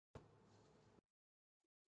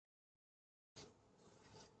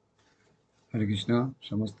হরে কৃষ্ণ।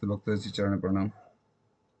 সমস্ত ভক্তদের শ্রীচরণে প্রণাম।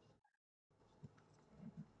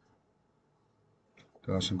 তো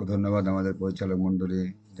অসংখ্য ধন্যবাদ আমাদের পরিচালক মণ্ডলী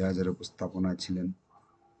যারা যারা উপস্থাপনায় ছিলেন।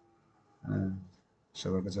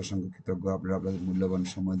 সবার কাছে অসংখ্য কৃতজ্ঞ, আপনারা আপনাদের মূল্যবান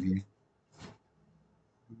সময় দিয়ে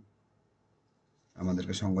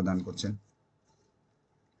আমাদেরকে সঙ্গ দান করছেন।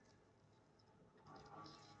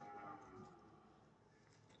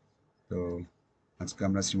 তো আজকে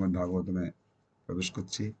আমরা শ্রীমদ্ ভাগবতমে প্রবেশ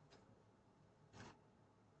করছি।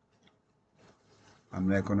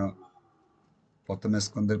 আমরা এখনো প্রথম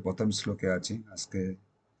স্কন্ধের প্রথম শ্লোকে আছি। আজকে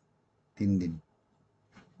 3 দিন।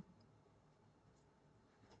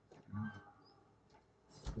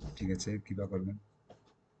 ঠিক আছে, কৃপা করবেন।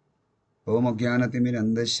 ओम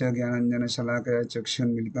अज्ञानतिमिरन्धस्य ज्ञानाञ्जनशलाकया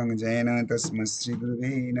चक्षुन्मिलितं येन तस्मै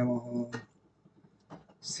श्रीगुरुवे नमः।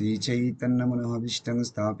 श्रीचैतन्यमनोभीष्टं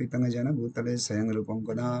स्थापितं येन भूतले स्वयं रूपं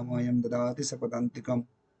कदा मह्यं ददाति सपदान्तिकम्।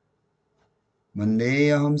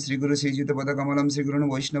 वन्देऽहं श्रीगुरुश्रीयुतपदकमलं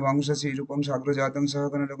श्रीगुरुन् वैष्णवांश श्रीरूपं साग्रजातं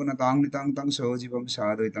सहगण रघुनाथान्वितं तं सजीवं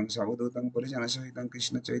साद्वैतं सावधूतं परिजनसहितं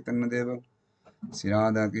कृष्णचैतन्यदेवं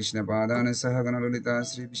श्रीराधाकृष्णपादान् सहगण ललिता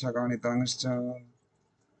श्रीविशाखान्वितांश्च।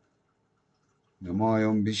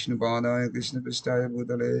 नमोऽयं विष्णुपादाय कृष्णपृष्ठाय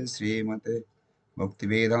भूतले श्रीमते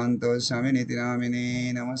भक्तिवेदान्त स्वामिनिति नामिने।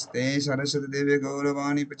 नमस्ते सरस्वतीदेवे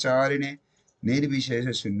गौरवाणी प्रचारिणे निर्विशेष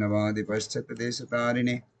शून्यवादि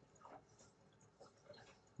पश्चात्देशतारिणे।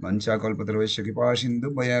 वंशाकल्पतरुश्च कृपा सिन्धु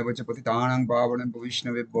भयावच पतितानां पावनं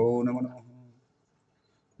वैष्णवेभ्यो नमो नमः।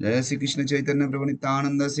 जय श्री कृष्ण चैतन्य प्रभु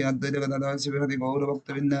नित्यानंद श्री अद्वैत गदाधर शिवहरि गौर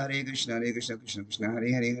भक्तवृंद। हरे कृष्ण कृष्ण कृष्ण हरे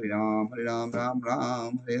हरे, हरे राम राम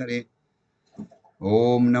राम हरे हरे।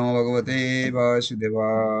 ओम नमो भगवते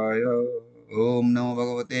वासुदेवाय। ओम नमो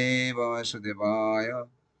भगवते वासुदेवाय।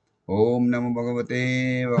 ओम नमो भगवते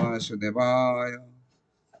वासुदेवाय।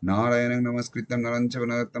 नारायणं नमस्कृत्यं नरं चैव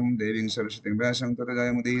नरोत्तमं देवीं सरस्वतीं व्यासं ततो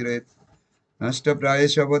जयमुदीरयेत्।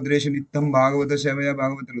 नष्टप्रायेषु अभद्रेषु नित्यं भागवत सेवया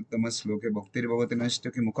भागवतोत्तमश्लोके भक्तिर्भवति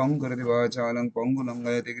नष्टोऽपि मुखं करोति वाचालं पङ्गुलं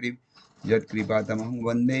लयते गिरिं यत्कृपातमहं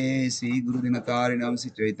वन्दे श्रीगुरुदिनतारिणं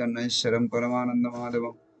श्रीचैतन्येश्वरं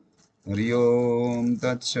परमानन्दमाधवम्। हरि ओम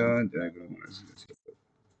तत्सत्। जय गुरु महाराज।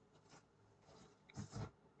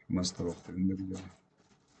 मस्त भक्तवृंद की जय।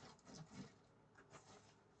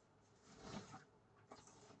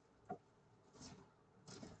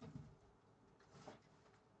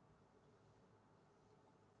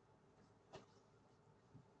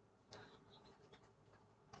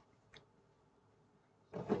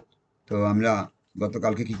 তো আমরা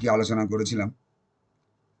গতকালকে কি কি আলোচনা করেছিলাম,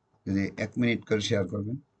 যদি 1 মিনিট করে শেয়ার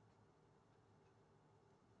করবেন।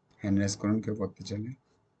 হ্যান্ড রেজ করুন কেউ করতে চাইলে।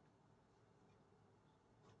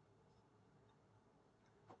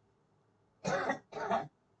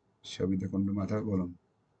 সবিতা কুণ্ডু মাথা বলুন।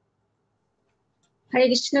 হরে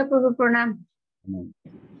কৃষ্ণ প্রভু প্রণাম।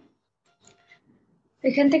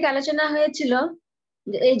 এখান থেকে আলোচনা হয়েছিল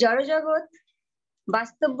যে এই জড়জগৎ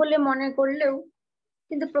বাস্তব বলে মনে করলেও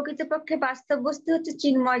কিন্তু প্রকৃতপক্ষে বাস্তব বস্তু হচ্ছে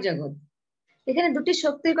চিন্ময় জগৎ। এখানে দুটি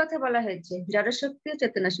শক্তির কথা বলা হয়েছে, জড় শক্তি ও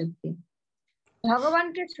চেতনা শক্তি।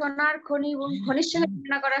 ভগবানকে সোনার খনির সঙ্গে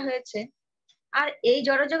তুলনা করা হয়েছে। আর এই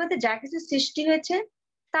জড়জগতে যা কিছু সৃষ্টি হয়েছে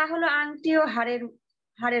তা হলো আংটি ও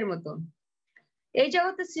হাড়ের মতো। এই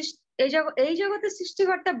জগতের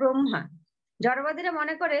সৃষ্টিকর্তা ব্রহ্মা। জড়বাদীরা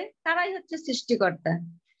মনে করে তারাই হচ্ছে সৃষ্টিকর্তা,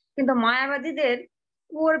 কিন্তু মায়াবাদীদের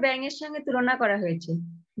কুয়োর ব্যাঙের সঙ্গে তুলনা করা হয়েছে।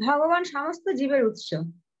 ভগবান সমস্ত জীবের উৎস,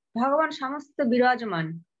 ভগবান সমস্ত বিরাজমান।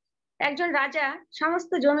 একজন রাজা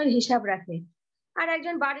সমস্ত জমির হিসাব রাখে, আর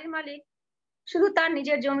একজন বাড়ির মালিক শুধু তার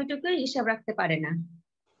নিজের জমিটুকুই হিসাব রাখতে পারে না।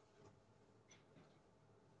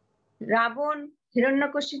 রাবণ,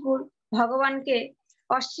 হিরণ্যকশিপুর ভগবানকে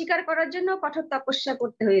অস্বীকার করার জন্য কঠোর তপস্যা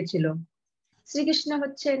করতে হয়েছিল। শ্রীকৃষ্ণ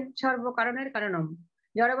হচ্ছেন সর্বকারণের কারণম।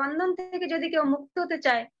 জড়বন্ধন থেকে যদি কেউ মুক্ত হতে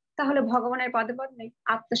চায় তাহলে ভগবানের পদপদ্মে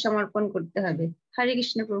আত্মসমর্পণ করতে হবে। হরে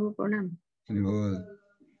কৃষ্ণ প্রভু প্রণাম।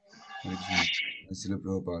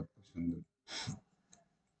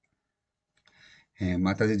 হ্যাঁ,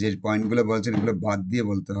 মাতাজি যে পয়েন্টগুলো বলছেন এগুলো বাদ দিয়ে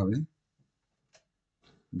বলতে হবে।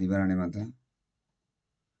 দিবারানী মাতা।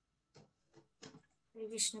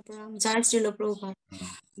 কৃষ্ণ প্রণাম। জয় শ্রীল প্রভুপাদ।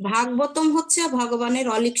 ভাগবতম হচ্ছে ভগবানের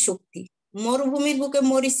অলিক শক্তি। মরুভূমির বুকে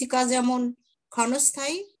মরীচিকা যেমন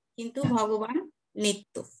ক্ষণস্থায়ী, কিন্তু ভগবান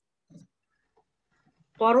নিত্য।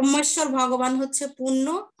 পরমেশ্বর ভগবান হচ্ছে পূর্ণ,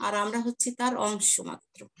 আর আমরা হচ্ছি তার অংশ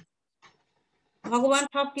মাত্র। ভগবান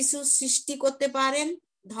সবকিছু সৃষ্টি করতে পারেন,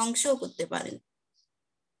 ধ্বংসও করতে পারেন।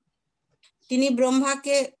 তিনি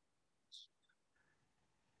ব্রহ্মাকে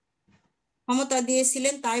ক্ষমতা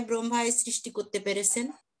দিয়েছিলেন, তাই ব্রহ্মা এই সৃষ্টি করতে পেরেছেন।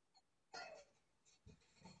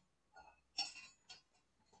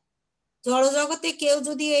 জড়জগতে কেউ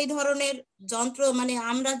যদি এই ধরনের যন্ত্র, মানে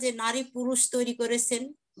আমরা যে নারী পুরুষ তৈরি করেছেন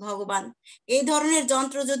ভগবান, এই ধরনের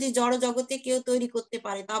যন্ত্র যদি জড় জগতে কেউ তৈরি করতে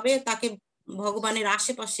পারে, তবে তাকে ভগবানের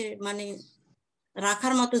আশেপাশে মানে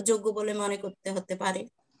রাখার মতো যোগ্য বলে মনে করতে হতে পারে।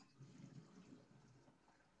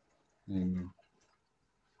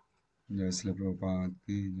 জয় শ্রী প্রভুপাদ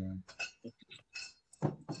কি জয়।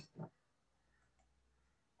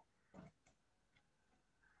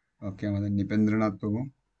 ওকে, আমাদের নিপেন্দ্রনাথ প্রভু।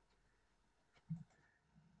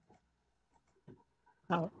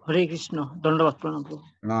 হরে কৃষ্ণ, দণ্ডবাদ প্রণাম প্রভু।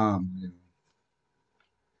 প্রণাম।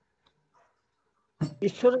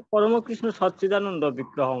 ঈশ্বরের পরম কৃষ্ণ সচ্চিদানন্দ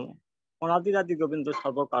বিগ্রহ, অনাদিরাদি গোবিন্দ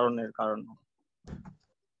সর্বকারণের কারণ,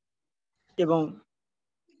 এবং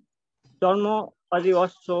জন্ম আদি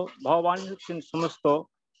অশ্ব ভগবান হচ্ছেন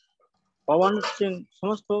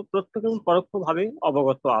সমস্ত প্রত্যক্ষ এবং পরোক্ষ ভাবে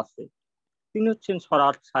অবগত আছে। তিনি হচ্ছেন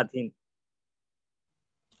স্বরাট স্বাধীন।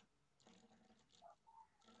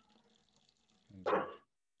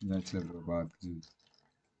 জয় শ্রী প্রভুপাদ কি।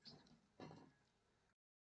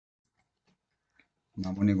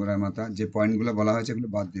 মামনি গোড়ায় মাতা, যে পয়েন্ট গুলো বলা হয়েছে এগুলো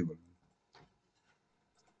বাদ দিয়ে বলুন।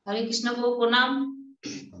 হরে কৃষ্ণ প্রভু প্রণাম।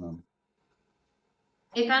 প্রণাম।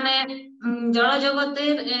 এখানে জড়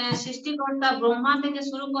জগতের সৃষ্টিকর্তা ব্রহ্মা থেকে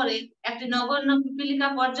শুরু করে একটি নগণ্য পিপীলিকা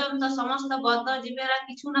পর্যন্ত সমস্ত বদ্ধ জীবেরা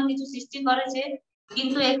কিছু না কিছু সৃষ্টি করেছে,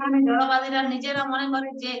 কিন্তু এখানে জড়বাদীরা নিজেরা মনে করে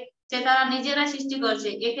যে তারা নিজেরা সৃষ্টি করছে।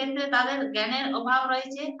 এক্ষেত্রে তাদের জ্ঞানের অভাব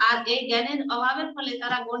রয়েছে, আর এই জ্ঞানের অভাবের ফলে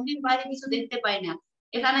তারা গণ্ডির বাইরে কিছু দেখতে পায় না।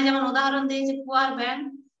 এখানে যেমন উদাহরণ দিয়েছে কুয়ার ব্যাং,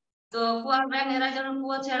 তো কুয়ার ব্যাং এরা যেন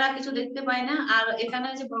কুয়া ছাড়া কিছু দেখতে পায় না। আর এখানে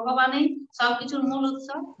হচ্ছে ভগবানই সবকিছুর মূল উৎস,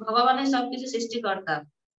 ভগবানই সবকিছু সৃষ্টিকর্তা।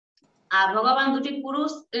 আর ভগবান দুটি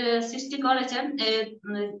পুরুষ সৃষ্টি করেছেন,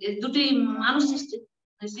 দুটি মানুষ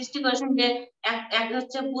সৃষ্টি করেছেন, যে এক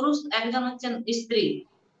হচ্ছে পুরুষ, একজন হচ্ছেন স্ত্রী।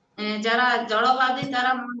 যারা জড়বাদী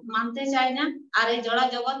তারা মানতে চায় না। আর এই জড়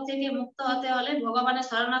জগৎ থেকে মুক্ত হতে হলে ভগবানের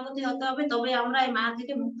শরণাগতি হতে হবে, তবে আমরা এই মায়া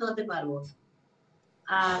থেকে মুক্ত হতে পারবো।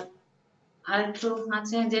 আর একটু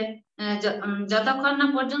আছে যে যতক্ষণ না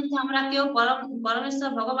পর্যন্ত আমরা কেউ পরমেশ্বর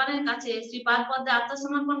ভগবানের কাছে শ্রীপাদ পদে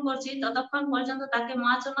আত্মসমর্পণ করছি, ততক্ষণ পর্যন্ত তাকে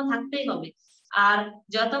মহাচন্ন থাকতেই হবে। আর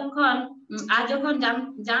যখন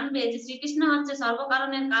জানবে যে শ্রীকৃষ্ণ হচ্ছে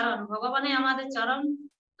সর্বকারণের কারণ, ভগবানই আমাদের চরম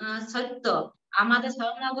সত্য, আমাদের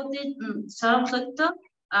শরণাগতির চরম সত্য।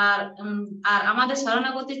 আর আমাদের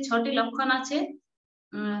শরণাগতির 6টি লক্ষণ আছে।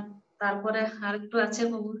 তারপরে আরেকটু আছে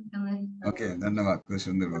প্রভু। ওকে, ধন্যবাদ, খুব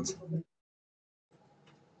সুন্দর বলছেন।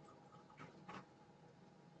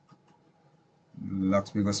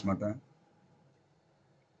 লক্ষ্মী ঘোষ মাতা।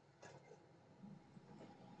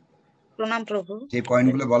 প্রণাম প্রভু। যে পয়েন্ট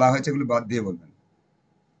গুলো বলা হয়েছে এগুলো বাদ দিয়ে বলবেন।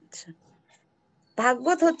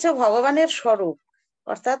 ভাগবত হচ্ছে ভগবানের স্বরূপ,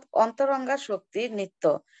 অর্থাৎ অন্তরঙ্গা শক্তি নিত্য,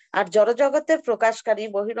 আর জড়জগতের প্রকাশকারী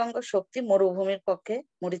বহিরঙ্গ শক্তি মরুভূমির পক্ষে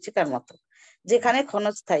মরীচিকার মতো, যেখানে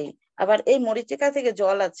ক্ষণস্থায়ী। আবার এই মরীচিকা থেকে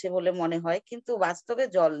জল আছে বলে মনে হয়, কিন্তু বাস্তবে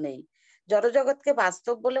জল নেই। জড়জগৎকে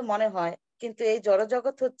বাস্তব বলে মনে হয়, কিন্তু এই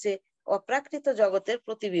জড়জগৎ হচ্ছে অপ্রাকৃত জগতের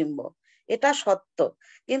প্রতিবিম্ব। এটা সত্য,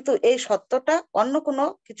 কিন্তু এই সত্যটা অন্য কোনো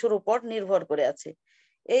কিছুর উপর নির্ভর করে আছে।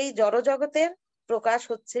 এই জড়জগতের প্রকাশ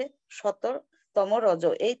হচ্ছে সততম রজ,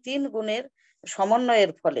 এই 3 গুণের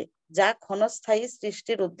সমন্বয়ের ফলে, যা ক্ষণস্থায়ী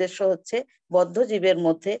সৃষ্টির উদ্দেশ্য হচ্ছে বদ্ধ জীবের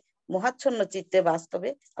মধ্যে মহাচ্ছন্ন চিত্তে বাস্তবে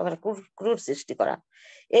আবার ক্রূর সৃষ্টি করা।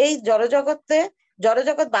 এই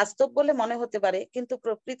জড়জগৎ বাস্তব বলে মনে হতে পারে, কিন্তু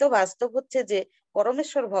প্রকৃত বাস্তব হচ্ছে যে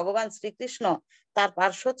পরমেশ্বর ভগবান শ্রীকৃষ্ণ তার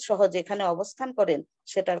পার্শ্বদ সহ যেখানে অবস্থান করেন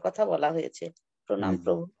সেটার কথা বলা হয়েছে। প্রণাম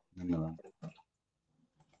প্রভু। ধন্যবাদ।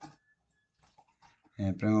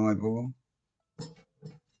 হ্যাঁ, প্রেমময় প্রভু।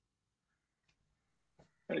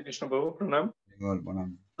 হরে কৃষ্ণ প্রভু প্রণাম। প্রণাম।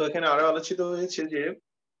 তো এখানে আরো আলোচিত হয়েছে যে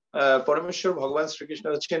পরমেশ্বর ভগবান শ্রীকৃষ্ণ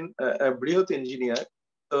হচ্ছেন বৃহৎ ইঞ্জিনিয়ার।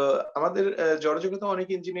 তো আমাদের জড়জগতে অনেক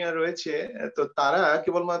ইঞ্জিনিয়ার রয়েছে, তো তারা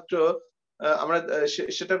কেবলমাত্র আমরা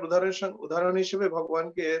সেটার উদাহরণ হিসেবে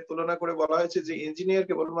ভগবানকে তুলনা করে বলা হয়েছে যে ইঞ্জিনিয়ার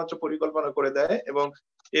কেবলমাত্র পরিকল্পনা করে দেয়, এবং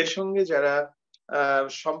এর সঙ্গে যারা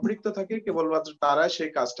সম্পৃক্ত থাকে কেবলমাত্র তারা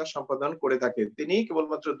সেই কাজটা সম্পাদন করে থাকে, তিনি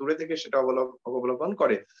কেবলমাত্র দূরে থেকে সেটা অবলোকন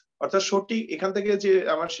করে। অর্থাৎ সঠিক এখান থেকে যে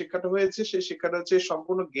আমার শিক্ষাটা হয়েছে, সেই শিক্ষাটা হচ্ছে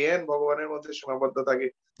সম্পূর্ণ জ্ঞান ভগবানের মধ্যে সীমাবদ্ধ থাকে,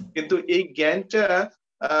 কিন্তু এই জ্ঞানটা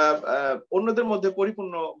অন্যদের মধ্যে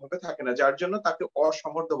পরিপূর্ণ ভাবে থাকে না, যার জন্য তাকে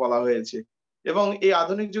অসমর্থ বলা হয়েছে। এবং এই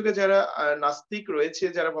আধুনিক যুগে যারা নাস্তিক রয়েছে,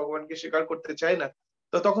 যারা ভগবানকে স্বীকার করতে চায় না,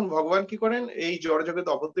 তো তখন ভগবান কি করেন, এই জড়জগতে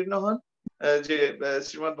অবতীর্ণ হন। যে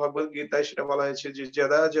শ্রীমদ ভগবত গীতায় সেটা বলা হয়েছে যে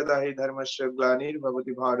যদা যদা হি ধর্মস্য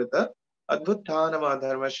গ্লানির্ভবতি ভারত অদ্ভুত্থানম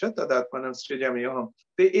ধর্মস্য তদাত্মানম সৃজাম্যহম।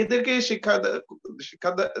 তো এদেরকে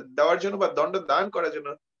শিক্ষা দেওয়ার জন্য বা দণ্ড দান করার জন্য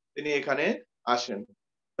তিনি এখানে আসেন।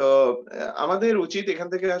 তো আমাদের উচিত এখান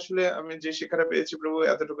থেকে আসলে আমি যে শিক্ষাটা পেয়েছি প্রভু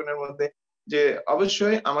এতটুকুনের মধ্যে, যে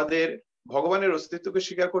অবশ্যই আমাদের ভগবানের অস্তিত্বকে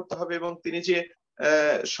স্বীকার করতে হবে এবং তিনি যে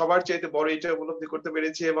সবার চাইতে বড় এটা উপলব্ধি করতে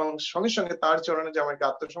পেরেছি, এবং সঙ্গে সঙ্গে তার চরণে যে আমাকে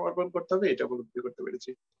আত্মসমর্পণ করতে হবে এটা উপলব্ধি করতে পেরেছি।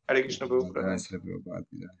 হরে কৃষ্ণ প্রভু। জয় শ্রী প্রভুপাদ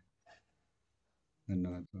কি জয়।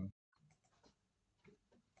 ধন্যবাদ প্রভু।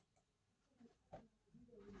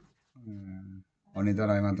 অনিতা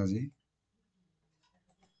রায় মাতাজি,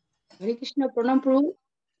 হরে কৃষ্ণ। প্রণাম প্রভু।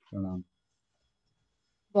 প্রণাম।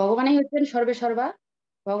 ভগবানই হচ্ছেন সর্বে সর্বা।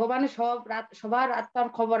 ভগবান সবার আত্মার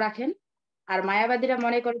খবর রাখেন। আর মায়াবাদীরা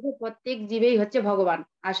মনে করে যে প্রত্যেক জীবেই হচ্ছে ভগবান।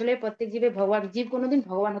 আসলে প্রত্যেক জীবে ভগবান, জীব কোনোদিন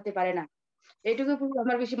ভগবান হতে পারে না। এইটুকু প্রভু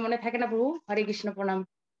আমার বেশি মনে থাকে না প্রভু। হরে কৃষ্ণ, প্রণাম।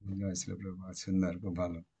 জয় শ্রী প্রভুপাদ, সুন্দর, খুব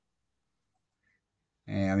ভালো।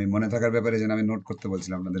 আমি মনে থাকার ব্যাপারে যেন আমি নোট করতে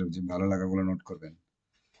বলছিলাম আপনাদের, যে ভালো লাগাগুলো নোট করবেন,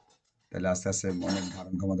 তাহলে আস্তে আস্তে মনের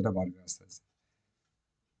ধারণ ক্ষমতাটা বাড়বে আস্তে আস্তে।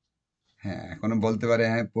 হ্যাঁ, এখনো বলতে পারে,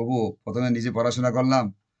 হ্যাঁ প্রভু প্রথমে নিজে পড়াশোনা করলাম,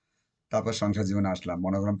 তারপর সংসার জীবনে আসলাম,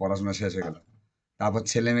 মনে করলাম পড়াশোনা শেষ হয়ে গেল, তারপর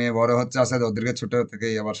ছেলে মেয়ে বড় হচ্ছে, আস্তে আস্তে ওদেরকে ছোট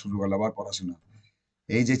থেকেই আবার শুরু করলো আবার পড়াশোনা।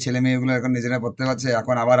 এই যে ছেলে মেয়েগুলো এখন নিজেরা পড়তে পারছে,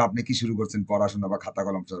 এখন আবার আপনি কি শুরু করছেন পড়াশোনা বা খাতা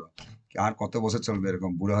কলম চলো, আর কত বছর চলবে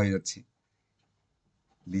এরকম? বুড়ো হয়ে যাচ্ছি,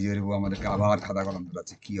 বিজয়ের বউ আমাদেরকে আবার খাতা কলম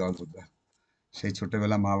ধরাচ্ছে, কি অদ্ভুত! সেই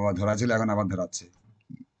ছোটবেলা মা বাবা ধরাছিল, এখন আবার ধরাচ্ছে,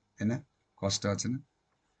 তাই না? কষ্ট আছে না?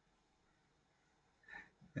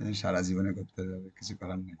 সারা জীবনে করতে হবে, কিছু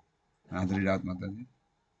করার নেই। মাধুরী রাত মাতাজি,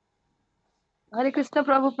 হরে কৃষ্ণ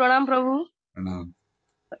প্রভু। প্রণাম প্রভু। প্রণাম।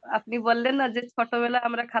 আপনি বললেন না যে ছোটবেলা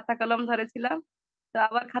আমরা খাতা কলম ধরেছিলাম, তো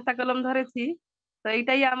আবার খাতা কলম ধরেছি। তো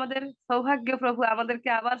এইটাই আমাদের সৌভাগ্য প্রভু, আমাদেরকে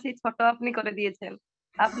আবার সেই ছোট আপনি করে দিয়েছেন।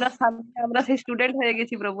 আপনার সামনে আমরা সেই স্টুডেন্ট হয়ে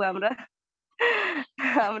গেছি প্রভু। আমরা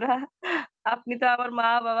আমরা আপনি তো আমার মা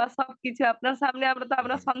বাবা সবকিছু, আপনার সামনে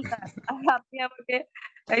আমরা সন্তান। আর আপনি আমাকে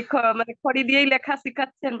এই মানে খড়ি দিয়েই লেখা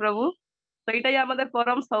শিখাচ্ছেন প্রভু। তো এটাই আমাদের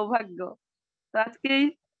পরম সৌভাগ্য। তো আজকে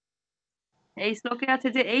এই শ্লোকে আছে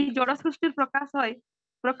যে এই জড় সৃষ্টির প্রকাশ হয়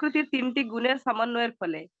প্রকৃতির 3টি গুণের সমন্বয়ের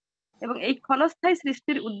ফলে, এবং এই ক্ষণস্থায়ী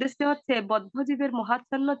সৃষ্টির উদ্দেশ্য হচ্ছে বদ্ধ জীবের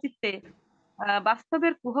মহাচ্ছন্ন চিত্তে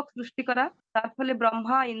বাস্তবের কুহক সৃষ্টি করা। তার ফলে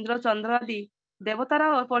ব্রহ্মা, ইন্দ্র, চন্দ্র আদি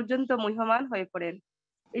দেবতারাও পর্যন্ত মুহ্যমান হয়ে পড়েন।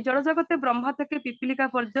 এই জড়জগতে ব্রহ্মা থেকে পিপীলিকা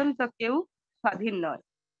পর্যন্ত কেউ স্বাধীন নয়,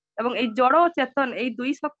 এবং এই জড় ও চেতন এই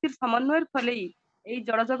দুই শক্তির সমন্বয়ের ফলেই এই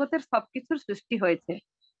জড়জগতের সবকিছুর সৃষ্টি হয়েছে।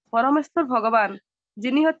 পরমেশ্বর ভগবান,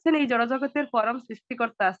 যিনি হচ্ছেন এই জড়জগতের পরম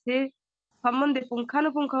সৃষ্টিকর্তা, সে সম্বন্ধে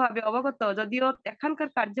পুঙ্খানুপুঙ্খভাবে অবগত, যদিও এখানকার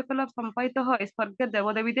কার্যকলাপ সম্পাদিত হয় স্বর্গের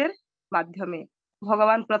দেবদেবীদের মাধ্যমে।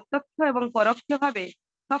 ভগবান প্রত্যক্ষ এবং পরোক্ষভাবে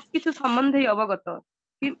সবকিছু সম্বন্ধেই অবগত,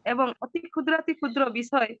 এবং অতি ক্ষুদ্রাতি ক্ষুদ্র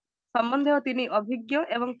বিষয় সম্বন্ধেও তিনি অভিজ্ঞ,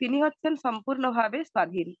 এবং তিনি হচ্ছেন সম্পূর্ণভাবে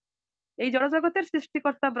স্বাধীন। এই জড়জগতের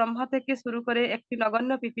সৃষ্টিকর্তা ব্রহ্মা থেকে শুরু করে একটি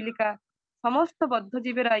নগণ্য পিপীলিকা, সমস্ত বদ্ধ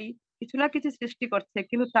জীবেরাই কিছু না কিছু সৃষ্টি করছে,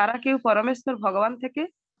 কিন্তু তারা কেউ পরমেশ্বর ভগবান থেকে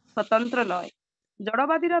স্বতন্ত্র নয়।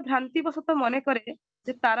 জড়বাদীরা ভ্রান্তিবশত মনে করে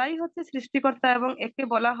যে তারাই হচ্ছে সৃষ্টিকর্তা, এবং একে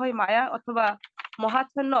বলা হয় মায়া অথবা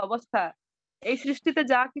মহাচ্ছন্ন অবস্থা। এই সৃষ্টিতে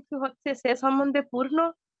যা কিছু হচ্ছে সে সম্বন্ধে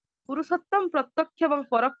পুরুষোত্তম প্রত্যক্ষ এবং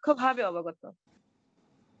পরোক্ষ ভাবে অবগত।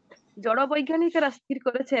 জড় বৈজ্ঞানিকেরা স্থির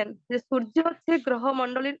করেছেন যে সূর্য হচ্ছে গ্রহ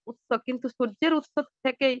মণ্ডলীর উৎস, কিন্তু সূর্যের উৎস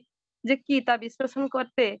থেকেই যে কি তা বিশ্লেষণ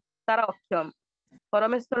করতে তারা অক্ষম।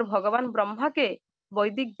 পরমেশ্বর ভগবান ব্রহ্মাকে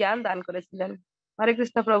বৈদিক জ্ঞান দান করেছিলেন। হরে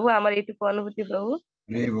কৃষ্ণ প্রভু, আমার এইটুকু অনুভূতি প্রভু।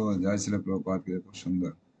 জয় শ্রী প্রভুপাদ, খুব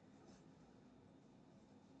সুন্দর।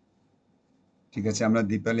 ঠিক আছে, আমরা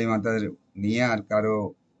দীপালি মাতার নিয়ে আর কারো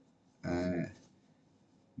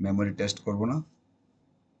মেমোরি টেস্ট করব না,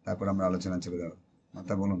 তারপর আমরা আলোচনা চলে যাবো।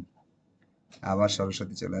 মাতা বলুন। আবার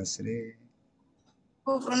সরস্বতী চলে আসছে রে।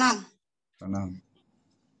 প্রণাম প্রণাম।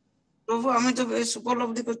 প্রভু। আমি তো বেশ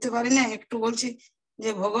উপলব্ধি করতে পারি না, একটু বলছি যে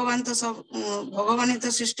ভগবান তো সব, ভগবানই তো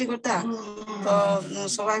সৃষ্টিকর্তা। তো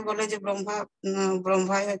সবাই বলে যে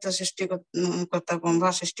ব্রহ্মাই হয়তো সৃষ্টিকর্তা, ব্রহ্মা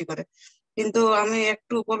সৃষ্টি করে। কিন্তু আমি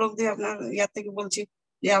একটু উপলব্ধি আপনার ইয়ার থেকে বলছি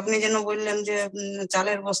যে আপনি যেন বললেন যে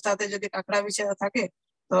চালের বস্তাতে যদি কাঁকড়া বিছা থাকে,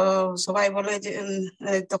 তো সবাই বলে যে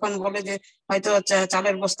তখন বলে যে হয়তো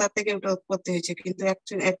চালের বস্তা থেকে ওটা উৎপত্তি হয়েছে, কিন্তু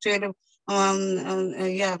অ্যাকচুয়ালি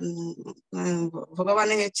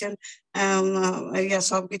ভগবানই হচ্ছেন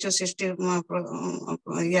সবকিছু সৃষ্টির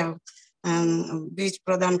বীজ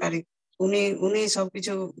প্রদানকারী। উনি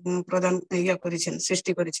সবকিছু প্রদান করেছেন,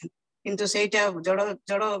 সৃষ্টি করেছেন, কিন্তু সেইটা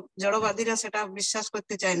জড়বাদীরা সেটা বিশ্বাস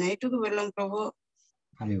করতে চায় না। এইটুকু বললাম প্রভু।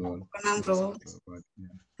 প্রণাম প্রভু,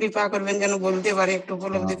 কৃপা করবেন যেন বলতে পারি, একটু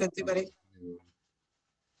উপলব্ধি করতে পারি।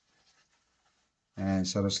 হ্যাঁ,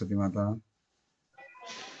 সরস্বতী মাতা।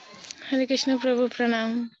 হরে কৃষ্ণ প্রভু। প্রণাম।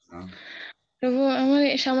 প্রভু আমার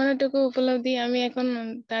এই সামান্যটুকু উপলব্ধি আমি এখন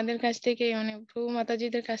তাদের কাছ থেকে মানে প্রভু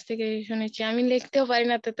মাতাজিদের কাছ থেকে শুনেছি। আমি লিখতেও পারি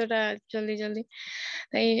না ততটা জলদি জলদি,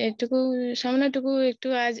 তাই এটুকু সামান্যটুকু একটু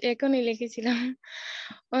আজ এখনই লিখেছিলাম।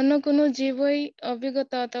 অন্য কোনো জীবই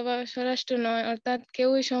অভিজ্ঞতা অথবা স্বরাষ্ট্র নয়, অর্থাৎ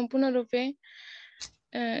কেউই সম্পূর্ণরূপে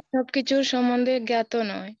সবকিছুর সম্বন্ধে জ্ঞাত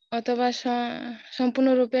নয় অথবা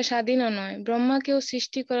সম্পূর্ণরূপে স্বাধীনও নয়। ব্রহ্মাকেও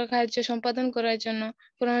সৃষ্টি করার কার্য সম্পাদন করার জন্য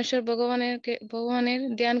পরমেশ্বর ভগবানের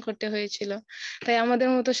ধ্যান করতে হয়েছিল। তাই আমাদের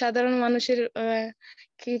মতো সাধারণ মানুষের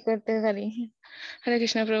কি করতে পারি? হরে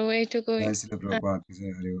কৃষ্ণ প্রভু, এইটুকুই। জয় শ্রীল প্রভুপাদ কি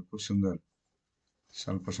জয়। হরি বল। খুব সুন্দর,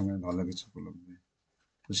 স্বল্প সময়ে ভালো কিছু উপলব্ধি।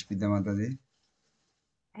 পুষ্পিতা মাতাজি।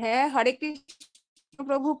 হ্যাঁ, হরে কৃষ্ণ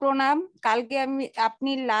প্রভু, প্রণাম। কালকে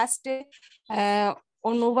আপনি লাস্টে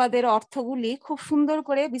অনুবাদের অর্থগুলি খুব সুন্দর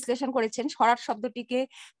করে বিশ্লেষণ করেছেন। স্বরাট শব্দটিকে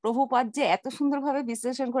প্রভুপাদ যে এত সুন্দরভাবে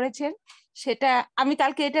বিশ্লেষণ করেছেন, সেটা আমি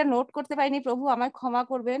কালকে এটা নোট করতে পারিনি। প্রভু আমায় ক্ষমা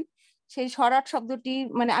করবেন। সেই স্বরাট শব্দটি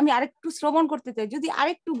মানে আমি আরেকটু শ্রবণ করতে চাই, যদি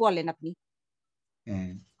আরেকটু বলেন আপনি।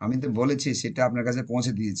 হ্যাঁ, আমি তো বলেছি, সেটা আপনার কাছে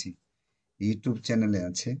পৌঁছে দিয়েছি, ইউটিউব চ্যানেলে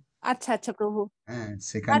আছে। আচ্ছা আচ্ছা প্রভু, হ্যাঁ,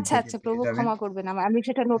 সেখান আচ্ছা থেকে আচ্ছা পেয়ে প্রভু, যাবেন। ক্ষমা করবেন আমি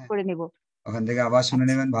সেটা নোট হ্যাঁ, করে নেব। ওখান থেকে আবার শুনে আচ্ছা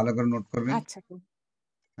নেবেন, ভালো করে নোট করবেন। আচ্ছা প্রভু।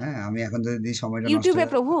 হ্যাঁ, আমি এখন যদি দিই সময়টা নষ্ট ইউটিউবে হয়ে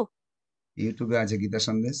যাবে। প্রভু? ইউটিউবে আছে গীতা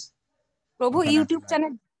সন্দেশ, প্রভু ওখানে আছে ইউটিউব live।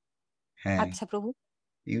 চ্যানেল? হ্যাঁ, আচ্ছা প্রভু,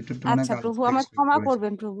 ইউটিউবটা মনে হয় আচ্ছা কাল প্রভু, থেকে আমার শুরু ক্ষমা করেছি।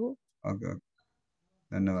 করবেন প্রভু। ওকে ওকে,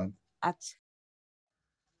 ধন্যবাদ। আচ্ছা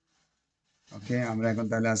ওকে, আমরা এখন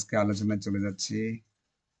তাহলে আজকে আলোচনায় চলে যাচ্ছি।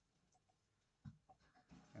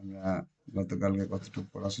 আমরা গতকালকে কতটুকু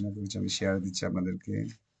পড়াশোনা করেছি আমি শেয়ার দিচ্ছি আপনাদেরকে।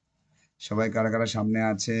 সবাই কারা কারা সামনে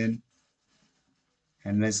আছেন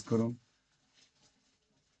হ্যান্ড রাইজ করুন।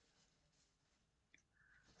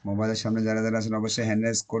 মোবাইলের সামনে যারা যারা আছেন অবশ্যই হ্যান্ড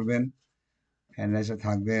রাইজ করবেন। হ্যান্ড রাইজে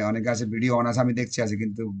থাকবে, অনেকে আছে ভিডিও অন আছে আমি দেখছি আছে,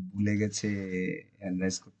 কিন্তু ভুলে গেছে হ্যান্ড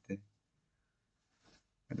রাইজ করতে।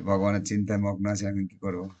 হয়তো ভগবানের চিন্তায় মগ্ন আছে, আমি কি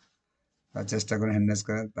করবো। তার চেষ্টা করে হ্যান্ড রাইজ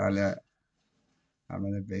করার, তাহলে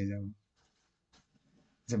আপনাদের পেয়ে যাবো।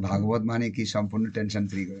 যে ভাগবত মানে কি? সম্পূর্ণ টেনশন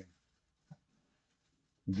ফ্রি করে।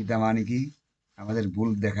 গীতা মানে কি? আমাদের ভুল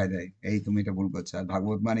দেখায় দেয়, এই তুমি এটা ভুল করছো। আর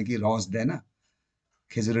ভাগবত মানে কি? রস দেয় না।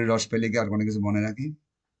 খেজুরের রস পেলে কি আর কোনো কিছু মনে রাখি?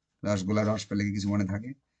 রসগোল্লার রস পেলে কি কিছু মনে থাকে?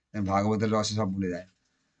 ভাগবতের রসে সব ভুলে যায়।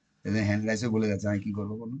 হ্যান্ড রাইসও ভুলে যাচ্ছে, আমি কি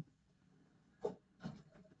করবো বলুন।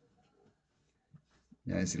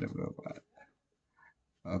 জয় শ্রীল প্রভুপাদ।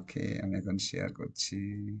 ওকে, আমি এখন শেয়ার করছি।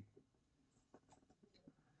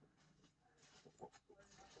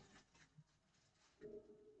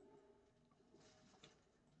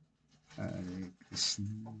 হরে কৃষ্ণ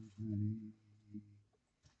হরে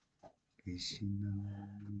কৃষ্ণ।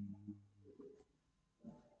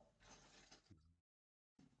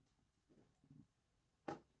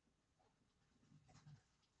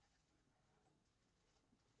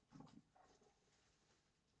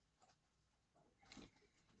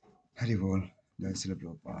 হরি বল। জয় শ্রীল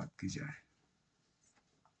প্রভুপাদ কি জয়।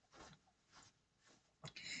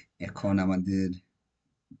 এখন আমাদের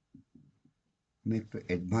আমি একটু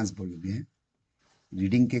অ্যাডভান্স বলবি। হ্যাঁ,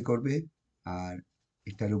 রিডিং কে করবে আর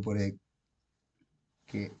এটার উপরে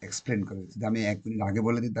কে এক্সপ্লেন করবে। যদি আমি 1 মিনিট আগে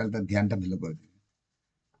বলে দিই তাহলে তার ধ্যানটা ভালো করে দেবে,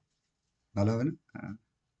 ভালো হবে না? হ্যাঁ,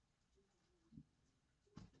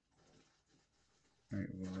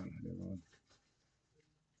 হরি বল, হরি বল।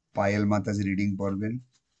 পায়েল মাতাজি রিডিং পড়বেন,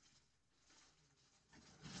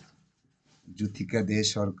 জ্যোতিকা দে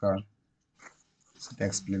সরকার সেটা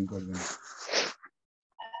এক্সপ্লেন করবেন।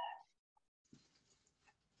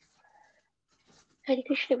 হরে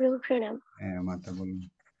কৃষ্ণ প্রভু, প্রণাম। হ্যাঁ মাতা বলুন।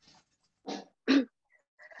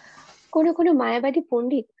 কোনো মায়াবাদী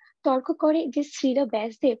পণ্ডিত তর্ক করে যে শ্রীল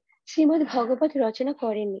ব্যাসদেব শ্রীমদ্ ভগবত রচনা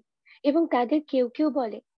করেননি, এবং তাদের কেউ কেউ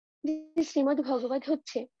বলে যে শ্রীমদ্ ভগবত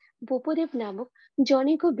হচ্ছে বোপদেব নামক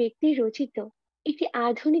জনৈক ব্যক্তির রচিত একটি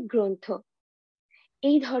আধুনিক গ্রন্থ।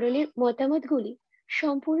 এই ধরনের মতামতগুলি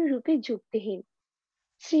সম্পূর্ণরূপে যুক্তিহীন।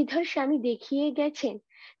 শ্রীধর স্বামী দেখিয়ে গেছেন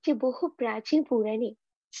যে বহু প্রাচীন পুরাণে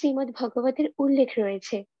শ্রীমদ্ ভগবতের উল্লেখ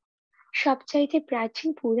রয়েছে। সবচাইতে প্রাচীন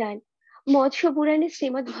পুরাণ মৎস্য পুরাণে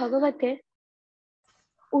শ্রীমদ্ ভগবতের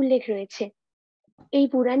উল্লেখ রয়েছে। এই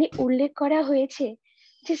পুরাণে উল্লেখ করা হয়েছে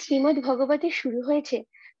যে শ্রীমদ্ ভগবতের শুরু হয়েছে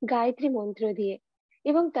গায়ত্রী মন্ত্র দিয়ে,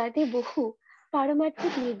 এবং তাতে বহু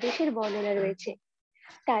পারমার্থিক নির্দেশের বর্ণনা রয়েছে।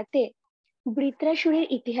 তাতে বৃত্রাসুরের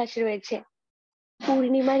ইতিহাস রয়েছে।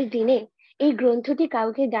 পূর্ণিমার দিনে এই গ্রন্থটি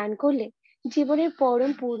কাউকে দান করলে জীবনের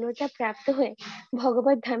পরম পূর্ণতা প্রাপ্ত হয়ে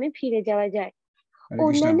ভগবত ধামে ফিরে যাওয়া যায়। হরে কৃষ্ণ।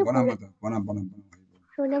 অন্যান্য প্রণাম মাতা, প্রণাম প্রণাম প্রণাম। হরি বল।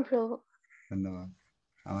 প্রণাম প্রভু। ধন্যবাদ।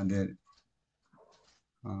 আমাদের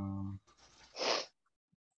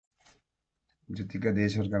জ্যোতিকা দে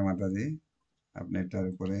সরকার মাতাজি, আপনি এটার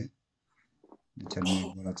উপরে 2-4 মিনিট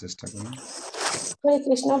বলার চেষ্টা করুন। হরে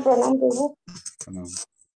কৃষ্ণ, প্রণাম প্রভু। প্রণাম।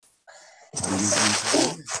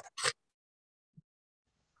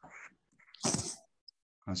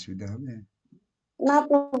 অসুবিধা হবে না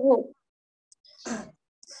প্রভু,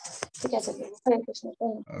 ঠিক আছে প্রভু, হরে কৃষ্ণ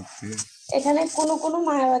প্রণাম। এখানে কোন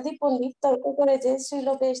মায়াবাদী পণ্ডিত তর্ক করে যে শ্রীল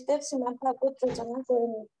ব্যাসদেব শ্রীমদ্ ভাগবত রচনা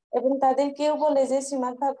করেনি, এবং তাদের কেউ বলে যে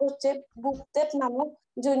শ্রীমদ্ ভাগবত বুকদেব নামক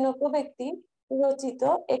জৈনক ব্যক্তি রচিত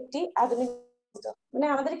একটি আধুনিক। মানে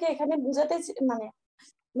আমাদেরকে এখানে বুঝাতে মানে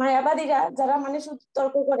মায়াবাদীরা যারা মানে শুধু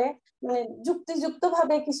তর্ক করে, মানে যুক্তিযুক্ত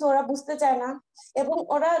ভাবে কিছু ওরা বুঝতে চায় না, এবং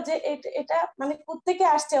ওরা যে এটা মানে কোত্থেকে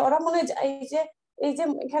আসছে ওরা মনে এই যে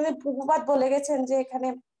এখানে প্রভুপাদ বলে গেছেন যে এখানে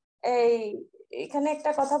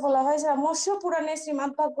একটা কথা বলা হয় যে মৎস্য পুরাণে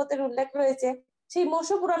শ্রীমদ্ ভাগবতের উল্লেখ রয়েছে, সেই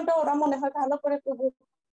মৎস্য পুরাণটা ওরা মনে হয় ভালো করে প্রভু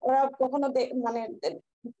ওরা কখনো মানে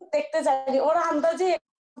দেখতে যায়নি, ওরা আন্দাজে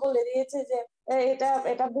বলে দিয়েছে যে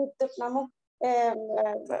এটা বুদ্ধদেব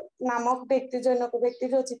নামক ব্যক্তি জৈনক ব্যক্তি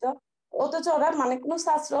রচিত, অথচ ওরা মানে কোনো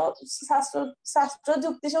শাস্ত্র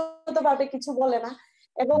যুক্তিসঙ্গত ভাবে কিছু বলে না,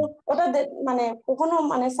 এবং ওটা মানে কখনো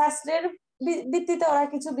মানে শাস্ত্রের ভিত্তিতে ওরা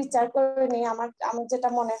কিছু বিচার করেনি আমার যেটা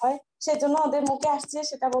মনে হয়, সেজন্য ওদের মুখে আসছে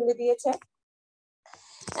সেটা বলে দিয়েছে।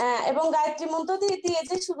 এবং গায়ত্রী মন্ত্র দিয়ে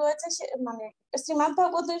যে শুরু হয়েছে মানে শ্রীমদ্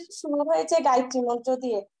ভাগবতের শুরু হয়েছে গায়ত্রী মন্ত্র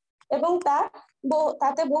দিয়ে, এবং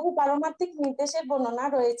তাতে বহু পারমার্থিক নির্দেশের বর্ণনা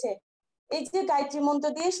রয়েছে। এই যে গায়ত্রী মন্ত্র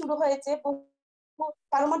দিয়ে শুরু হয়েছে,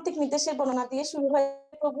 পারমার্থিক নির্দেশের বর্ণনা দিয়ে শুরু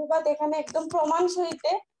হয়েছে, প্রভুপাদ এখানে একদম প্রমাণ সহিত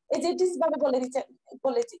এজেটিস ভাবে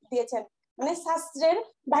বলে দিয়েছেন, মানে শাস্ত্রের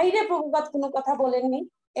বাইরে প্রভুপাদ কোনো কথা বলেননি।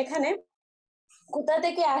 এখানে কোথা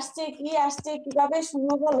থেকে আসছে, কি আসছে, কিভাবে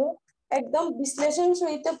শুরু হলো, একদম বিশ্লেষণ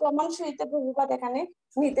সহিত প্রমাণ সহিত প্রভুপাদ এখানে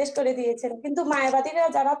নির্দেশ করে দিয়েছেন। কিন্তু মায়াবাদীরা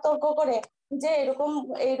যারা তর্ক করে যে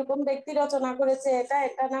এরকম ব্যক্তি রচনা করেছে,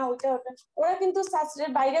 এটা না ওটা, ওরা কিন্তু শাস্ত্রের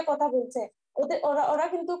বাইরে কথা বলছে, ওরা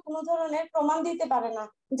কিন্তু কোনো ধরনের প্রমাণ দিতে পারে না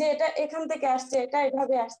যে এটা এখান থেকে আসছে, এটা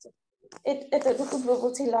এভাবে আসছে। এতটুকু প্রভু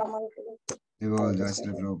ছিল আমার উপরে। জয়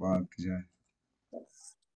শ্রী প্রভুপাদ কি জয়।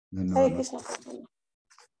 হরে ধন্যবাদ। কৃষ্ণ।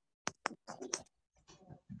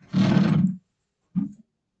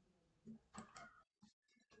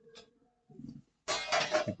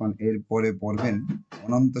 এখন এরপরে পড়বেন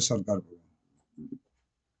অনন্ত সরকার প্রভু।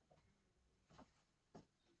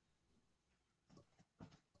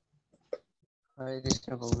 হরে কৃষ্ণ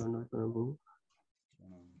প্রভু।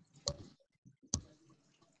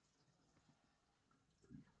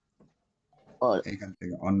 এখান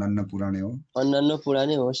থেকে অন্যান্য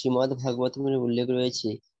পুরাণেও শ্রীমদ্ ভাগবতের উল্লেখ রয়েছে,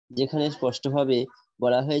 যেখানে স্পষ্টভাবে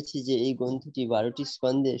বলা হয়েছে যে এই গ্রন্থটি 12টি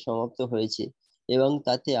স্কন্ধে সমাপ্ত হয়েছে এবং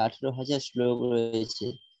তাতে 18,000 শ্লোক রয়েছে।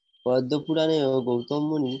 পদ্ম পুরাণেও গৌতম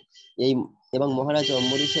মুনি এবং মহারাজ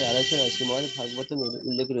অম্বরীশের আলোচনায় শ্রীমদ্ ভাগবতের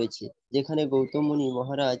উল্লেখ রয়েছে, যেখানে গৌতম মুনি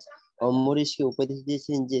মহারাজ অম্বরীশকে উপদেশ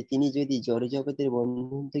দিয়েছেন যে তিনি যদি জড়জগতের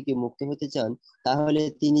বন্ধন থেকে মুক্ত হতে চান তাহলে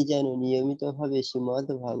তিনি যেন নিয়মিতভাবে শ্রীমদ্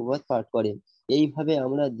ভাগবত পাঠ করেন। এইভাবে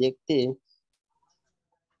আমরা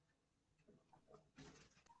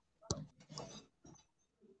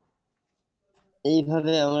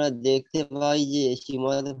দেখতে পাই যে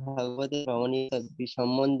শ্রীমদ্ ভাগবতের প্রামাণিকতা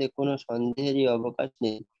সম্বন্ধে কোনো সন্দেহেরই অবকাশ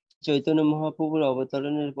নেই। চৈতন্য মহাপ্রভুর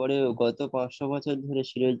অবতরণের পরেও গত 500 বছর ধরে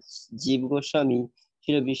শ্রী জীব গোস্বামী,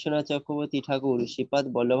 শ্রী বিশ্বনাথ চক্রবর্তী ঠাকুর, শ্রীপাদ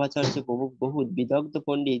বল্লভাচার্য প্রমুখ বহু বিদগ্ধ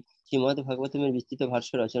পণ্ডিত শ্রীমদ্ ভাগবতের বিস্তৃত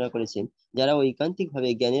ভাষ্য রচনা করেছেন। যারা ঐকান্তিকভাবে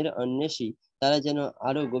জ্ঞানের অন্বেষী, তারা যেন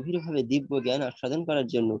আরো গভীরভাবে দিব্য জ্ঞান আস্বাদন করার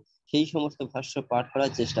জন্য সেই সমস্ত ভাষ্য পাঠ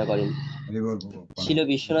করার চেষ্টা করেন। শ্রী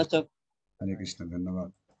বিশ্বনাথ হরে কৃষ্ণ। ধন্যবাদ।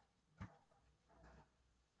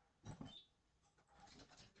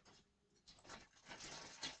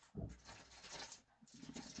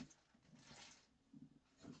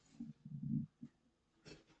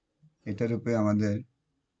 এটার উপরে আমাদের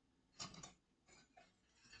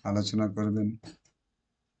আলোচনা করবেন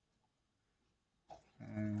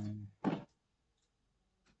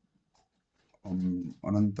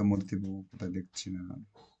অনন্ত মূর্তি বাবু। কোথায় দেখছি না,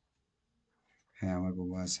 হ্যাঁ আমার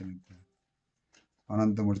বাবু আছেন,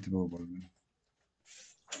 অনন্ত মূর্তি বাবু বলবেন।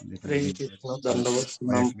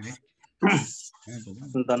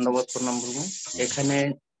 ধন্যবাদ প্রণাম প্রভু। এখানে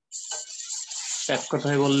এক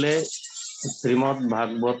কথায় বললে শ্রীমদ্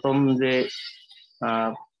ভাগবতম যে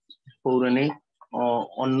পৌরাণিক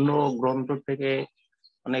অন্য গ্রন্থ থেকে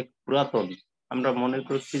অনেক পুরাতন, আমরা মনে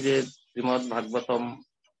করছি যে শ্রীমদ্ ভাগবতম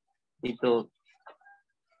এই তো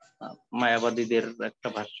মায়াবাদীদের একটা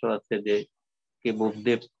ভাষ্য আছে যে কে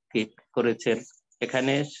বুদ্ধদেব কে করেছেন,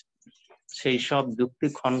 এখানে সেই সব যুক্তি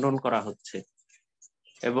খণ্ডন করা হচ্ছে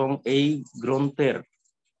এবং এই গ্রন্থের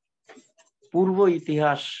পূর্ব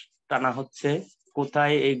ইতিহাস টানা হচ্ছে।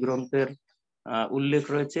 কোথায় এই গ্রন্থের উল্লেখ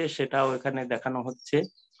রয়েছে সেটাও এখানে দেখানো হচ্ছে।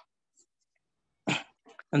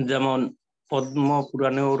 যেমন পদ্ম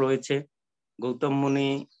পুরাণেও রয়েছে। গৌতম মুনি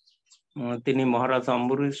তিনি মহারাজ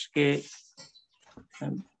অম্বরীশকে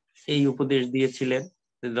এই উপদেশ দিয়েছিলেন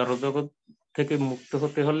যে জড়জগৎ থেকে মুক্ত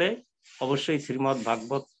হতে হলে অবশ্যই শ্রীমদ্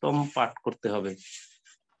ভাগবতম পাঠ করতে হবে।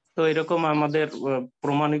 তো এরকম আমাদের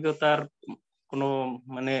প্রমাণিকতার কোনো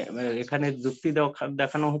মানে এখানে যুক্তি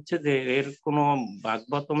দেখানো হচ্ছে যে এর কোনো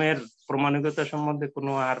ভাগবতমের প্রমাণিকতা সম্বন্ধে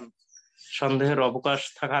কোনো আর সন্দেহের অবকাশ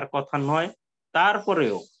থাকার কথা নয়।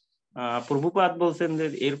 তারপরেও প্রভুপাদ বলছেন যে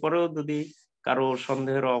এরপরেও যদি কারো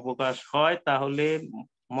সন্দেহের অবকাশ হয় তাহলে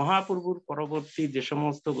মহাপ্রভুর পরবর্তী যে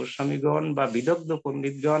সমস্ত গোস্বামীগণ বা বিদগ্ধ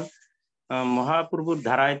পণ্ডিতগণ মহাপ্রভুর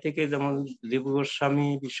ধারায় থেকে, যেমন জীব গোস্বামী,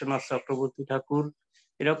 বিশ্বনাথ চক্রবর্তী ঠাকুর,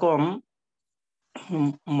 এরকম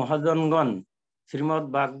মহাজনগণ শ্রীমদ্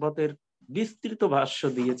ভাগবতের বিস্তৃত ভাষ্য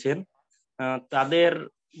দিয়েছেন। তাদের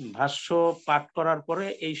ভাষ্য পাঠ করার পরে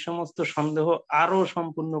এই সমস্ত সন্দেহ আরো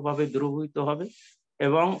সম্পূর্ণভাবে দূরীভূত হবে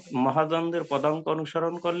এবং মহাজনদের পদাঙ্ক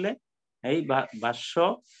অনুসরণ করলে এই ভাষ্য।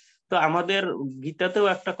 তো আমাদের গীতাতেও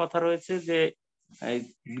একটা কথা রয়েছে যে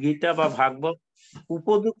গীতা বা ভাগবত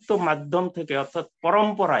উপযুক্ত মাধ্যম থেকে, অর্থাৎ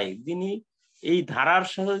পরম্পরায় যিনি এই ধারার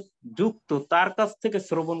সাথে যুক্ত তার কাছ থেকে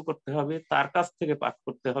শ্রবণ করতে হবে, তার কাছ থেকে পাঠ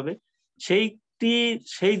করতে হবে।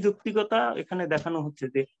 সেই যুক্তিকতা এখানে দেখানো হচ্ছে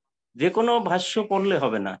যে যে কোনো ভাষ্য পড়লে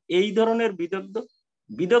হবে না। এই ধরনের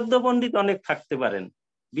বিদগ্ধ পণ্ডিত অনেক থাকতে পারেন,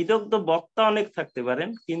 বিদগ্ধ বক্তা অনেক থাকতে পারেন,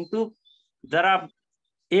 কিন্তু যারা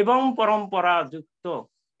এবং পরম্পরা যুক্ত,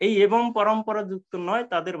 এই এবং পরম্পরা যুক্ত নয়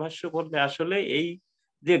তাদের ভাষ্য পড়লে আসলে এই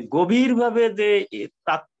যে গভীরভাবে যে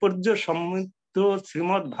তাৎপর্য সমৃদ্ধ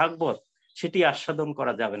শ্রীমদ্ ভাগবত সেটি আস্বাদন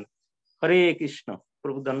করা যাবে না। হরে কৃষ্ণ।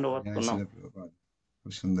 প্রভু ধন্যবাদ।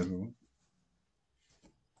 খুব সুন্দর প্রভু।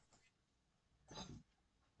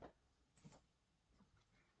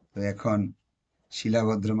 তো এখন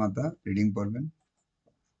শিলাভদ্র মাতা রিডিং পড়বেন।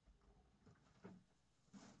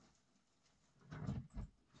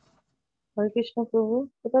 হরে কৃষ্ণ প্রভু।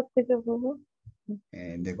 কোথা থেকে প্রভু?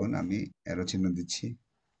 দেখুন আমি এরো চিহ্ন দিচ্ছি।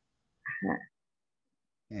 হ্যাঁ,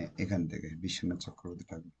 এখান থেকে বিশ্বনাথ চক্রবর্তী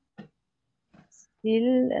ঠাকুর।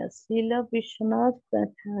 শিল বিশ্বনাথ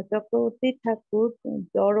চক্রবর্তী ঠাকুর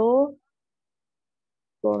জড়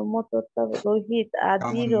কর্মতত্ত্ব রহিত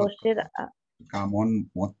আদি রসের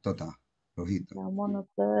কামনমত্ততা রহিত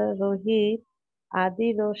আদি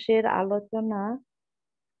রসের আলোচনা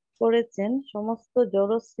করেছেন। সমস্ত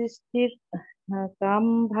জড় সৃষ্টির কাম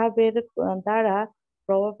ভাবের দ্বারা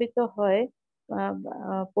প্রভাবিত হয়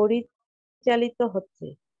পরিচালিত হচ্ছে।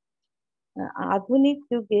 আধুনিক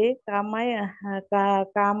যুগে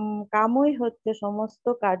কামই হচ্ছে সমস্ত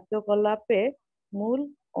কার্যকলাপের মূল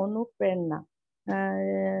অনুপ্রেরণা।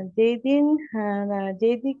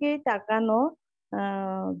 যেদিকে তাকানো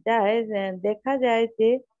যায় দেখা যায় যে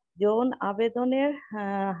যৌন আবেদনের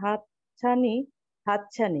হাতছানি।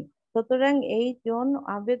 সুতরাং এই যৌন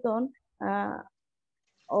আবেদন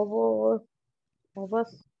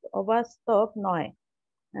অবাস্তব নয়,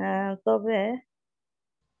 তবে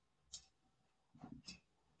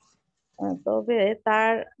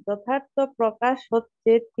তার যথার্থ প্রকাশ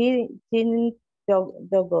হচ্ছে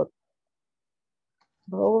জগৎ।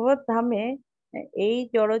 ভগবত ধামে এই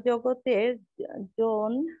জড়জগতের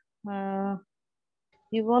যৌন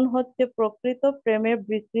জীবন হচ্ছে প্রকৃত প্রেমের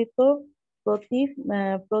বিকৃত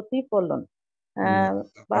প্রতিফলন।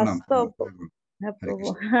 বাস্তব। হ্যাঁ প্রভু,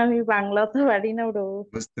 আমি বাংলা তো পারি না প্রভু।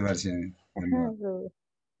 বুঝতে পারছি আমি। হ্যাঁ প্রভু।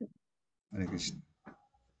 হরে কৃষ্ণ।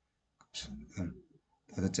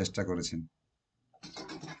 তাদের চেষ্টা করেছেন।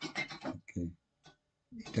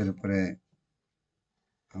 এটার উপরে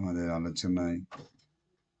আমাদের আলোচনায়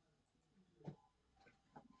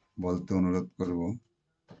বলতে অনুরোধ করব।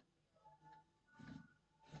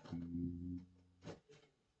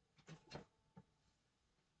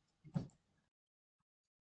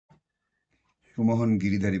 সুমোহন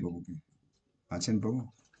গিরিধারী প্রভুকে। আছেন প্রভু?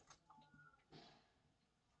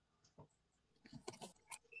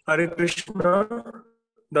 হরে কৃষ্ণ।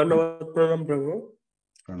 ধন্যবাদ। প্রণাম প্রভু।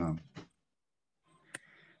 প্রণাম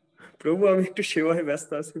প্রভু, আমি একটু সেবায় ব্যস্ত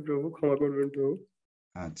আছি প্রভু, ক্ষমা করবেন প্রভু।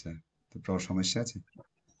 আচ্ছা, তো প্রভু সমস্যা আছে?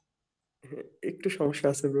 একটু সমস্যা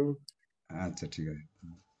আছে প্রভু। আচ্ছা ঠিক আছে।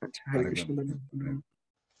 আচ্ছা, হরে কৃষ্ণ।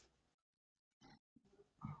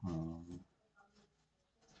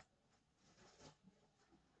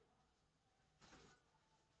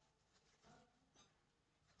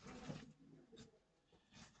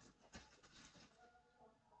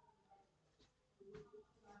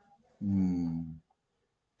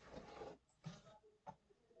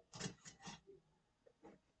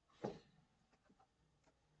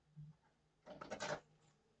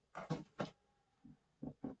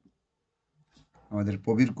 আমাদের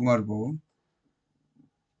প্রবীর কুমার প্রভু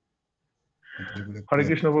হরে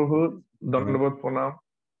কৃষ্ণ প্রভু, দণ্ডবোধ প্রণাম।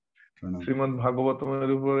 শ্রীমদ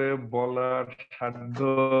ভাগবতমের উপরে বলার সাধ্য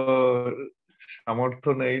সামর্থ্য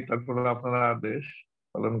নেই, তারপরে আপনারা আদেশ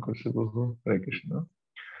পালন করছে প্রভু। হরে কৃষ্ণ।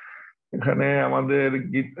 এখানে আমাদের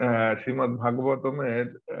শ্রীমদ ভাগবতমের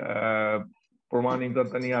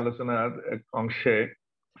প্রমাণিকতা নিয়ে আলোচনার এক অংশে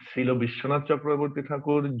শ্রীল বিশ্বনাথ চক্রবর্তী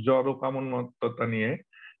ঠাকুর জড় কামনমত্ততা নিয়ে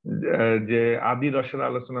যে আদি রসের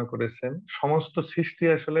আলোচনা করেছেন। সমস্ত সৃষ্টি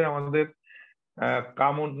আসলে আমাদের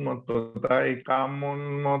কামোন্মত্ততা, এই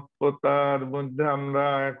কামোন্মত্ততার মধ্যে আমরা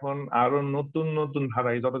এখন আরো নতুন নতুন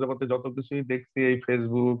ধারায় জগতে যত কিছুই দেখছি, এই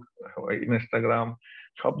ফেসবুক, ইনস্টাগ্রাম,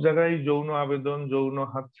 সব জায়গায় যৌন আবেদন, যৌন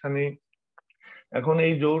হাতছানি। এখন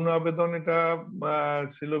এই যৌন আবেদন, এটা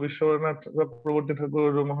ছিল বিশ্বনাথ চক্রবর্তী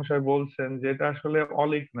ঠাকুর মহাশয় বলছেন যে এটা আসলে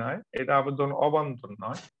অলিক নয়, এটা আবেদন অবান্তর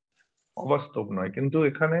নয়, অবাস্তব নয়। কিন্তু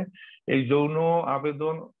এখানে এই যৌন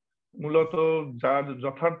আবেদন মূলত যার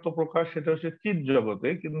যথার্থ প্রকাশ সেটা হচ্ছে চিৎ জগতে,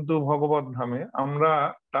 কিন্তু ভগবত ধামে আমরা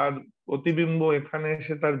তার প্রতিবিম্ব এখানে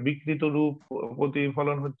এসে তার বিকৃত রূপ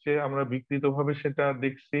প্রতিফলন হচ্ছে, আমরা বিকৃত ভাবে সেটা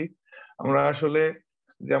দেখছি। আমরা আসলে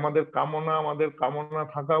যে আমাদের কামনা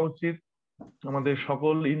থাকা উচিত, আমাদের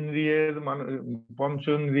সকল ইন্দ্রিয়ের পঞ্চ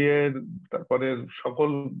ইন্দ্রিয়ের, তারপরে সকল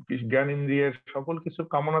জ্ঞান ইন্দ্রিয়ের সকল কিছু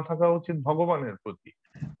কামনা থাকা উচিত ভগবানের প্রতি,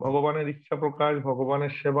 ভগবানের ইচ্ছা প্রকাশ,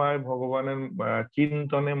 ভগবানের সেবায়, ভগবানের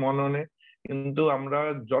চিন্তনে মননে। কিন্তু আমরা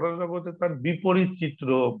জড়জগতে তার বিপরীত চিত্র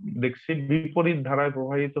দেখছি, বিপরীত ধারায়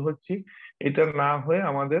প্রবাহিত হচ্ছি। এটা না হয়ে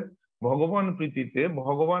আমাদের ভগবান প্রীতিতে,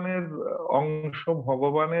 ভগবানের অংশ,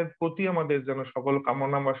 ভগবানের প্রতি আমাদের যেন সকল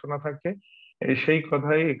কামনা বাসনা থাকে, সেই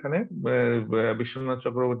কথাই এখানে বিশ্বনাথ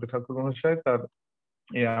চক্রবর্তী ঠাকুর মহাশয় তার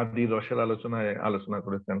এই আদি রসের আলোচনায় আলোচনা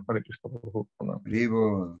করেছেন। হরে কৃষ্ণ প্রভু।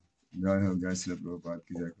 জয় হোক, জয় শ্রী প্রভুপাদ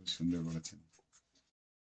কি জয়। খুব সুন্দর বলেছেন।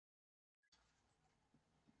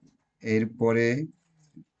 এরপরে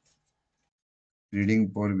রিডিং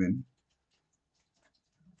পড়বেন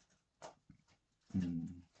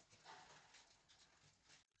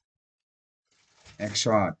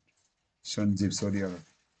 108 সঞ্জীব সৌদি আরব।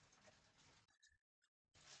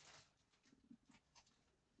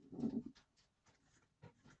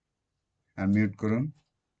 আনমিউট করুন।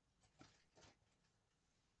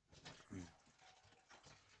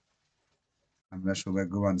 আমরা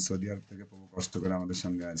সৌভাগ্যবান, সৌদি আরব থেকে প্রভু কষ্ট করে আমাদের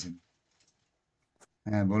সঙ্গে আছেন।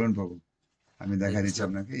 হ্যাঁ বলুন প্রভু, আমি দেখা দিচ্ছি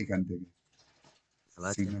আপনাকে এখান থেকে।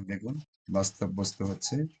 সিগন্যাল দেখুন, বাস্তব বস্তু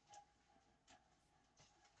হচ্ছে।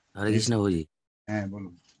 হরে কৃষ্ণ প্রভুজি। হ্যাঁ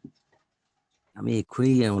বলুন। আমি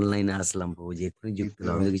এক্ষুনি অনলাইনে আসলাম প্রভুজি, এক্ষুনি যুক্ত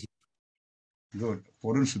হলাম। আমি কিছু গুড,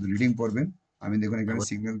 পড়ুন, শুধু রিডিং পড়বেন। আমি দেখুন এখানে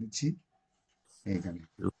সিগন্যাল দিচ্ছি এইখানে।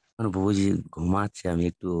 প্রভুজি ঘুমাচ্ছে, আমি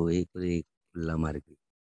একটু এই করে করলাম আর কি।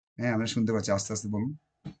 হ্যাঁ আমরা শুনতে পাচ্ছি, আস্তে আস্তে বলুন।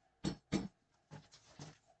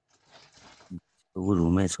 প্রভু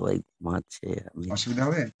রুমে সবাই ঘুমাচ্ছে, অসুবিধা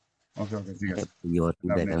হবে? ওকে ওকে ঠিক আছে,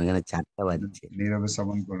 এখানে 4টা বাজছে। নীরবে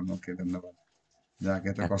শ্রবণ করুন। ওকে ধন্যবাদ, যাকে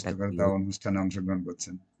এত কষ্ট করে তাও অনুষ্ঠানে অংশগ্রহণ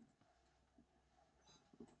করছেন।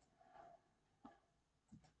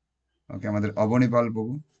 ওকে, আমাদের অবনীপাল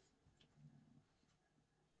প্রভু।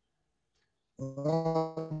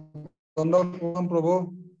 প্রণাম প্রভু।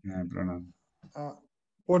 হ্যাঁ প্রণাম।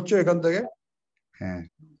 পড়ছো এখান থেকে। হ্যাঁ,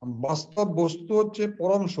 বাস্তব বস্তু হচ্ছে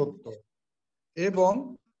পরম সত্য, এবং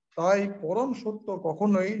তাই পরম সত্য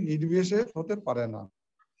কখনোই নির্বিশেষ হতে পারে না।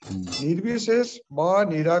 নির্বিশেষ বা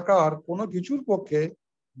নিরাকার কোনো কিছুর পক্ষে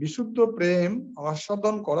বিশুদ্ধ প্রেম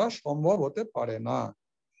আস্বাদন করা সম্ভব হতে পারে না।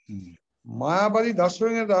 মায়াবাদী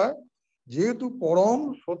দার্শনিকরা যেহেতু পরম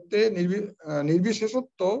সত্যে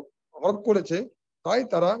নির্বিশেষত্ব আরোপ করেছে, তাই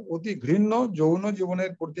তারা অতি ঘৃণ্য যৌন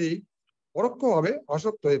জীবনের প্রতি পরোক্ষভাবে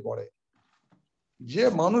আসক্ত হয়ে পড়ে। যে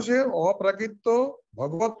মানুষের অপ্রাকৃত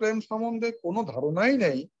ভগবত প্রেম সম্বন্ধে কোনো ধারণাই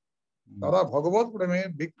নেই, তারা ভগবত প্রেমের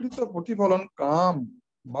বিকৃত প্রতিফলন কাম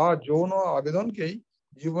বা যৌন আবেদনকেই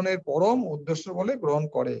জীবনের পরম উদ্দেশ্য বলে গ্রহণ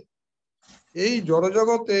করে। এই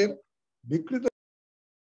জড়জগতের বিকৃত।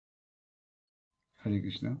 হরে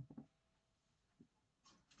কৃষ্ণ।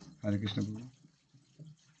 হরে কৃষ্ণ প্রভু।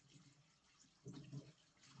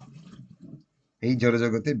 এই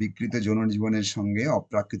জড়জগতে বিকৃত যৌন জীবনের সঙ্গে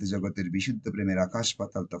অপ্রাকৃত জগতের বিশুদ্ধ প্রেমের আকাশ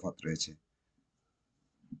পাতাল তফাৎ রয়েছে।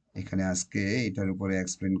 এখানে আজকে এটার উপরে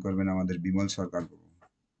এক্সপ্লেন করবেন আমাদের বিমল সরকার প্রভু।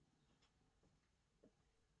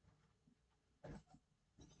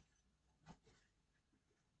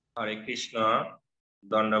 হরে কৃষ্ণ,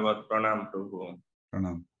 দণ্ডবত প্রণাম প্রভু।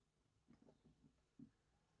 প্রণাম।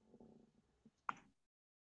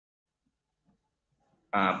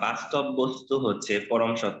 বাস্তব বস্তু হচ্ছে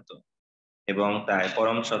পরম সত্য, এবং তাই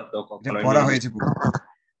পরম সত্য কখনোই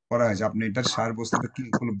পড়া হয়েছে, আপনি এটার সার বস্তুটা কি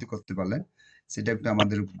উপলব্ধি করতে পারলেন? সেটা একটু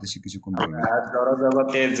আমাদের উদ্দেশ্যে কিছুক্ষণ বলবেন। আমরা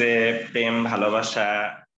জড়জগতে যে প্রেম ভালোবাসা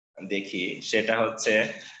দেখি সেটা হচ্ছে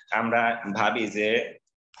আমরা ভাবি যে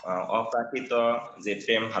অপ্রাকৃত যে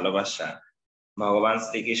প্রেম ভালোবাসা ভগবান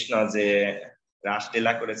শ্রীকৃষ্ণ যে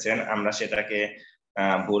রাসলীলা করেছেন আমরা সেটাকে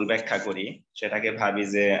ভুল ব্যাখ্যা করি, সেটাকে ভাবি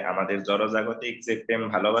যে আমাদের জড়জাগতিক যে প্রেম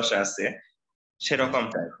ভালোবাসা আছে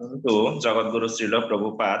সেরকমটাই। কিন্তু জগৎগুরু শ্রীল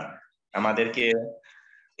প্রভুপাদ আমাদেরকে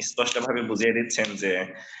স্পষ্টভাবে বুঝিয়ে দিচ্ছেন যে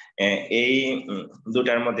এই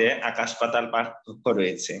দুটার মধ্যে আকাশ পাতাল পার্থক্য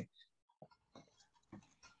রয়েছে।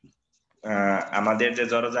 আমাদের যে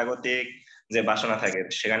জড়জাগতিক যে বাসনা থাকে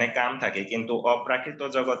সেখানে কাম থাকে, কিন্তু অপ্রাকৃত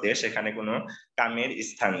জগতে সেখানে কোনো কামের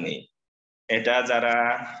স্থান নেই। এটা যারা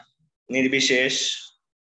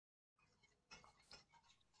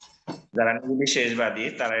নির্বিশেষবাদী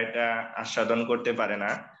তারা এটা আস্বাদন করতে পারে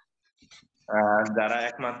না। যারা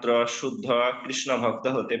একমাত্র শুদ্ধ কৃষ্ণ ভক্ত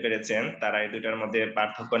হতে পেরেছেন তারা এই দুটার মধ্যে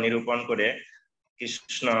পার্থক্য নিরূপণ করে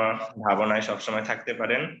কৃষ্ণ ভাবনায় সবসময় থাকতে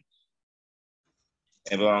পারেন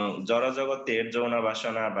এবং জড়জগতের যৌন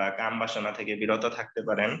বাসনা বা কাম বাসনা থেকে বিরত থাকতে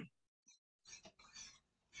পারেন।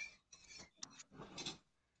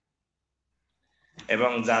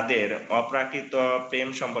 এবং যাদের অপ্রাকৃত প্রেম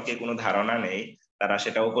সম্পর্কে কোনো ধারণা নেই তারা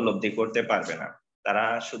সেটা উপলব্ধি করতে পারবে না। তারা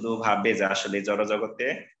শুধু ভাববে যে আসলে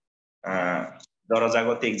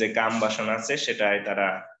জড়জাগতিক যে কাম বাসনা আছে সেটাই তারা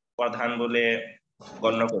প্রধান বলে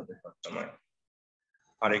গণ্য করতে সবসময়।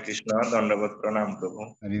 হরে কৃষ্ণ, দণ্ডবোধ প্রণাম প্রভু।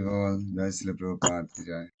 হরি বল, জয় শ্রী প্রভুপাদ কি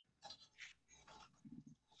জয়।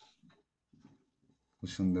 খুব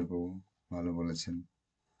সুন্দর প্রভু, ভালো বলেছেন।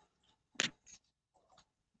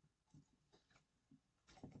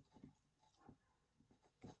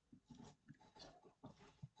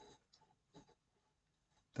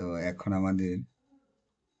 তো এখন আমাদের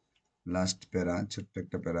লাস্ট প্যারা, ছোট্ট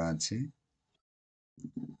একটা প্যারা আছে,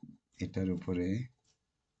 এটার উপরে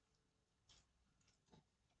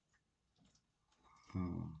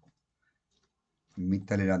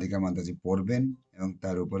মিতালি রাধিকা মাতাজি পড়বেন এবং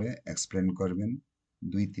তার উপরে এক্সপ্লেন করবেন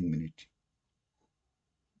 2-3 মিনিট।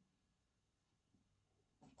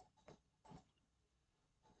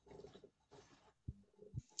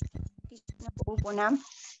 প্রণাম।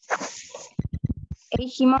 এই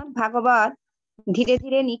শ্রীমদ ভাগবত ধীরে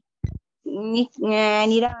ধীরে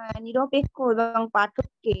নিরপেক্ষ এবং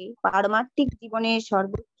পাঠককে পারমার্থিক জীবনের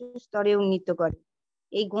সর্বোচ্চ স্তরে উন্নীত করে।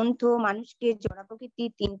 এই গ্রন্থ মানুষকে জড়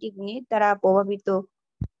প্রকৃতির 3টি গুণের দ্বারা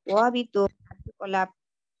প্রভাবিত কার্যকলাপ,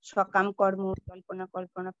 সকাম কর্ম,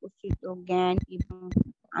 কল্পনা প্রসূত জ্ঞান এবং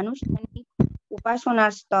আনুষ্ঠানিক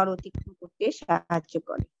উপাসনার স্তর অতিক্রম করতে সাহায্য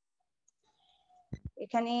করে।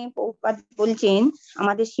 এখানে প্রভুপাদ বলছেন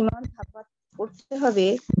আমাদের শ্রীমদ ভাগবত পড়তে হবে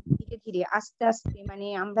ধীরে ধীরে, আস্তে আস্তে। মানে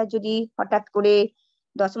আমরা যদি হঠাৎ করে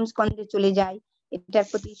 10ম স্কন্ধে চলে যাই, এটার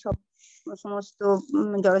প্রতি সমস্ত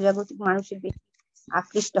জড়জাগতিক মানুষের বেশি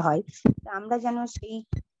আকৃষ্ট হয়। আমরা যেন সেই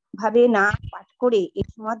ভাবে না পাঠ করে এই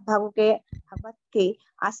শ্রীমদ ভাগবতকে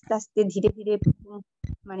আস্তে আস্তে ধীরে ধীরে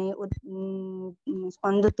মানে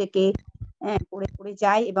স্কন্ধ থেকে পড়ে পড়ে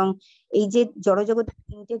যায়। এবং এই যে জড়জগতের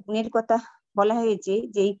 3টে গুণের কথা বলা হয়েছে,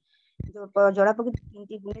 যে জড় প্রকৃতির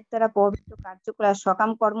 3টি গুণের দ্বারা প্রভাবিত কার্যকলাপ, সকাম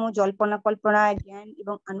কর্ম, কল্পনা জ্ঞান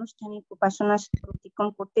এবং আনুষ্ঠানিক উপাসনা অতিক্রম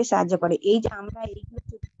করতে সাহায্য করে। এই যে আমরা এইগুলো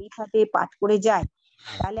যদি এইভাবে পাঠ করে যাই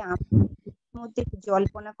তাহলে আমাদের মধ্যে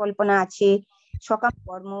কল্পনা আছে, সকাম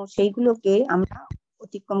কর্ম, সেইগুলোকে আমরা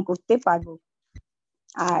অতিক্রম করতে পারবো।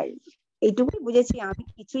 আর এইটুকুই বুঝেছি, আমি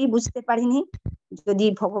কিছুই বুঝতে পারিনি। যদি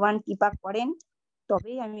ভগবান কৃপা করেন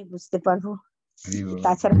তবেই আমি বুঝতে পারবো,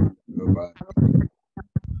 তাছাড়া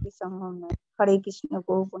সম্ভব নয়। হরে কৃষ্ণ,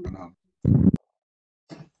 প্রভু প্রণাম।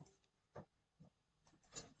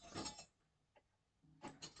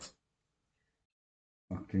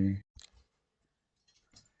 ওকে,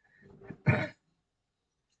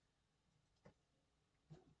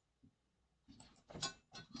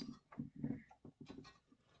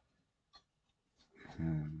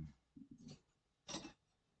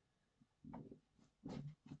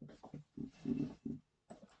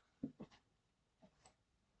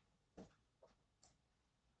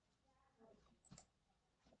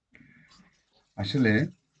 আসলে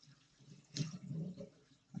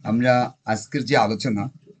আমরা আজকের যে আলোচনা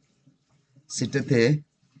সেটাতে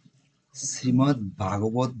শ্রীমদ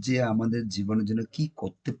ভাগবত যে আমাদের জীবনের জন্য কি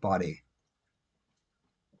করতে পারে,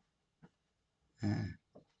 হ্যাঁ,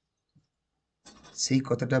 সেই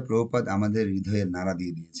কথাটা প্রভুপাদ আমাদের হৃদয়ে নাড়া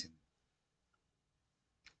দিয়ে দিয়েছেন।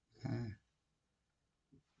 হ্যাঁ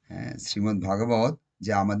হ্যাঁ, শ্রীমদ ভাগবত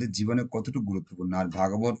যে আমাদের জীবনে কতটুকু গুরুত্বপূর্ণ। আর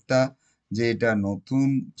ভাগবতটা যে এটা নতুন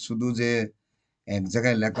শুধু যে এক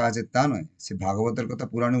জায়গায় লেখা আছে তা নয়, সে ভাগবতের কথা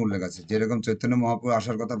পুরাণে উল্লেখ আছে। যেরকম চৈতন্য মহাপ্রভু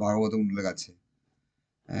আসার কথা ভাগবত উল্লেখ আছে।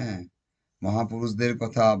 হ্যাঁ, মহাপুরুষদের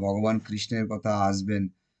কথা, ভগবান কৃষ্ণের কথা আসবেন,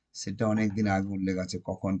 সেটা অনেকদিন আগে উল্লেখ আছে,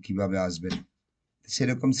 কখন কিভাবে আসবেন।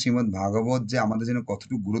 সেরকম শ্রীমদ্ ভাগবত যে আমাদের জন্য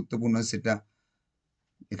কতটুকু গুরুত্বপূর্ণ সেটা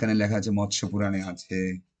এখানে লেখা আছে, মৎস্য পুরাণে আছে।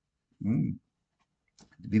 হুম,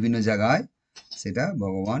 বিভিন্ন জায়গায় সেটা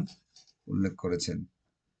ভগবান উল্লেখ করেছেন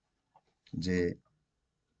যে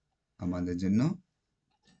আমাদের জন্য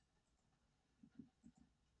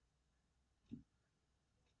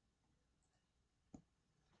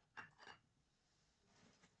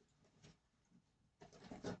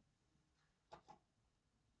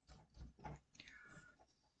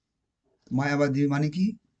মায়াবাদী মানে কি,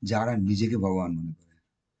 যারা নিজেকে ভগবান মনে করে,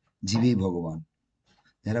 জীবেই ভগবান,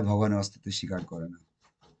 যারা ভগবানের অস্তিত্ব স্বীকার করে না,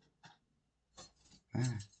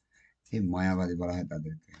 হ্যাঁ, এই মায়াবাদী বলা হয়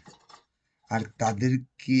তাদেরকে। আর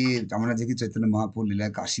তাদেরকে আমরা দেখি চৈতন্য মহাপ্রভু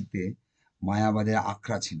লীলায় কাশীতে মায়াবাদের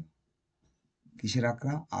আখড়া ছিল। কিসের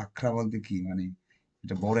আখড়া? আখড়া বলতে কি মানে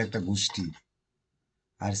এটা বড় একটা গোষ্ঠী,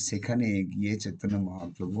 আর সেখানে গিয়ে চৈতন্য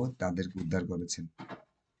মহাপ্রভু তাদেরকে উদ্ধার করেছেন।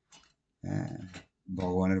 হ্যাঁ,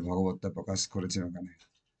 ভগবানের ভগবত্তা প্রকাশ করেছেন ওখানে।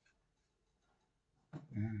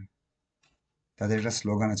 হ্যাঁ, তাদের একটা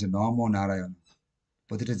স্লোগান আছে, নম নারায়ণ,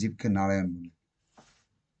 প্রতিটা জীবকে নারায়ণ বলে।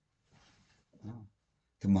 হ্যাঁ,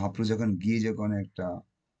 তো মহাপ্রভু যখন গিয়ে যখন একটা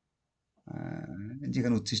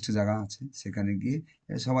যেখানে উচ্ছিষ্ট জায়গা আছে সেখানে গিয়ে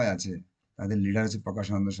সবাই আছে, তাদের লিডার আছে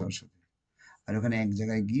প্রকাশানন্দ সরস্বতী, আর ওখানে এক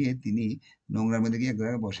জায়গায় গিয়ে তিনি নোংরার মধ্যে গিয়ে এক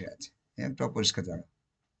জায়গায় বসে আছে, একটা অপরিষ্কার জায়গা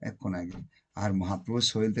এক কোনায় গিয়ে, আর মহাপ্রভুর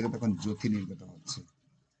শরীর থেকে তখন জ্যোতি নির্গত হচ্ছে।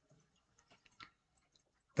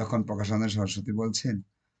 তখন প্রকাশানন্দ সরস্বতী বলছে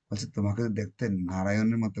তোমাকে তো দেখতে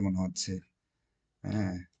নারায়ণের মতো মনে হচ্ছে,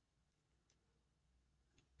 হ্যাঁ,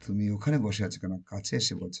 তুমি ওখানে বসে আছো কেন, কাছে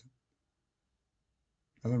এসে বলছো।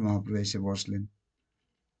 তারপর মহাপ্রভু এসে বসলেন।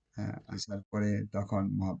 হ্যাঁ, আসার পরে তখন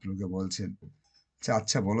মহাপ্রভুকে বলছেন,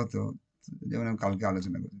 আচ্ছা বলো তো, যেমন আমি কালকে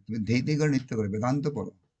আলোচনা করছি, তুমি ধেই ধেই করে নৃত্য করো, বেদান্ত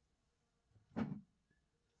পড়ো,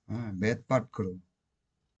 হ্যাঁ, বেদ পাঠ করো,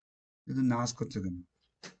 কিন্তু নাচ করছো কেন?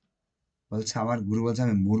 বলছে আমার গুরু বলছে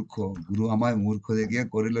আমি মূর্খ, গুরু আমায় মূর্খ দেখিয়ে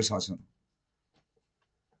করিল শাসন।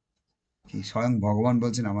 কি স্বয়ং ভগবান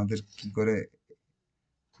বলছেন আমাদের কি করে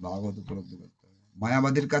ভাগবত উপলব্ধি করতে হবে।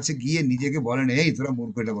 মায়াবাদীর কাছে গিয়ে নিজেকে বলেন, এই তোরা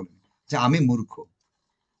মূর্খ, এটা বলেন যে আমি মূর্খ।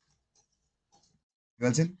 কি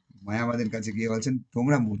বলছেন? মায়াবাদীর কাছে গিয়ে বলছেন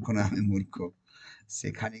তোমরা মূর্খ না, আমি মূর্খ।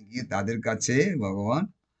 সেখানে গিয়ে তাদের কাছে ভগবান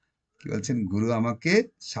কি বলছেন, গুরু আমাকে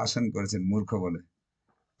শাসন করেছেন মূর্খ বলে।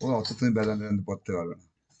 ও অত তুমি বেদান্ত বেদান্ত পড়তে পারবে না,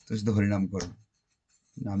 তুমি শুধু হরিনাম করো,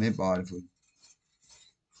 নামে পাওয়ারফুল,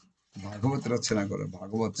 ভাগবত রচনা করো,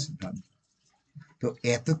 ভাগবত সিদ্ধান্ত। তো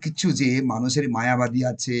এত কিছু যে মানুষের মায়াবাদী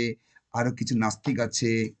আছে, আরো কিছু নাস্তিক আছে,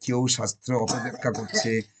 কেউ শাস্ত্র অপব্যাখ্যা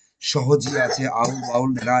করছে, সহজী আছে, আউল বাউল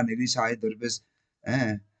নেড়া নেড়িসায় দরবেশ,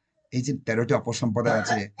 হ্যাঁ, এই যে 13টি অপসম্পদা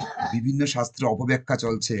আছে, বিভিন্ন শাস্ত্র অপব্যাখ্যা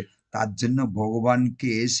চলছে, তার জন্য ভগবানকে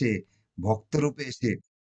এসে ভক্তরূপে এসে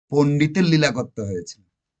পণ্ডিতের লীলা করতে হয়েছে।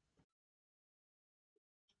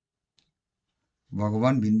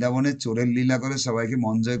 ভগবান বৃন্দাবনে চোরের লীলা করে সবাইকে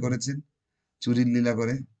মন জয় করেছেন, চুরির লীলা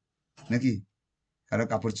করে নাকি, কারো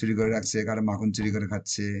কাপড় চুরি করে রাখছে, কারো মাখন চুরি করে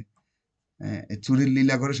খাচ্ছে, চুরির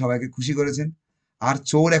লীলা করে সবাইকে খুশি করেছেন। আর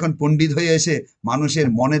চোর এখন পণ্ডিত হয়ে এসে মানুষের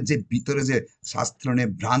মনের যে ভিতরে যে শাস্ত্র নিয়ে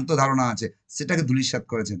ভ্রান্ত ধারণা আছে সেটাকে ধূলিসাৎ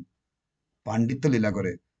করেছেন, পাণ্ডিত্য লীলা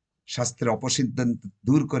করে শাস্ত্রের অপসিদ্ধান্ত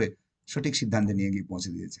দূর করে সঠিক সিদ্ধান্তে নিয়ে গিয়ে পৌঁছে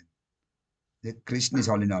দিয়েছেন যে Krishna is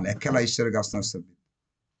all in all, একেলা ঈশ্বরের গাছনস্তবিদ।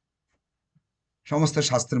 সমস্ত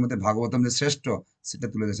শাস্ত্রের মধ্যে ভাগবতম যে শ্রেষ্ঠ সেটা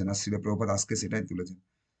তুলে দিয়েছেন, আর শ্রীল প্রভুপাদ আজকে সেটাই তুলেছেন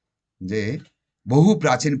যে বহু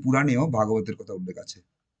প্রাচীন পুরাণেও ভাগবতের কথা উল্লেখ আছে।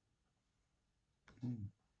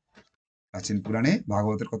 প্রাচীন পুরাণে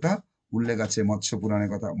ভাগবতের কথা উল্লেখ আছে, মৎস্য পুরাণের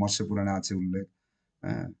কথা, মৎস্য পুরাণে আছে উল্লেখ।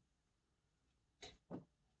 হ্যাঁ,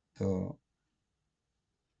 তো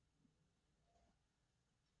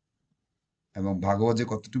এবং ভাগবত যে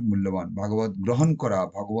কতটুকু মূল্যবান, ভাগবত গ্রহণ করা,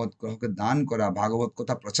 ভাগবত গ্রহকে দান করা, ভাগবত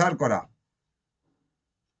কথা প্রচার করা,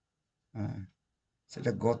 হ্যাঁ,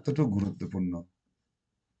 সেটা কতটুকু গুরুত্বপূর্ণ।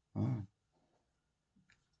 হ্যাঁ,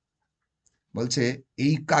 বলছে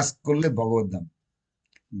এই কাজ করলে ভগবত ধাম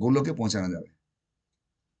গোলকে পৌঁছানো যাবে।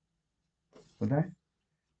 কোথায়?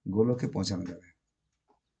 গোলকে পৌঁছানো যাবে।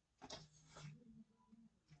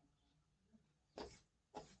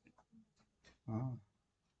 হ্যাঁ,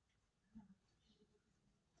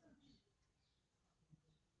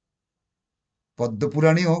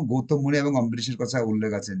 পদ্মপুরাণেও গৌতম মুনি এবং অম্বরীশের কথা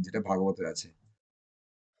উল্লেখ আছেন, যেটা ভাগবতে আছে।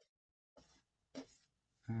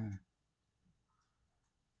 হ্যাঁ,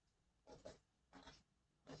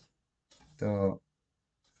 তো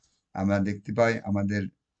আমরা দেখতে পাই আমাদের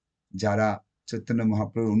যারা চৈতন্য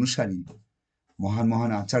মহাপ্রভুর অনুসারী, মহান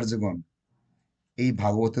মহান আচার্যগণ, এই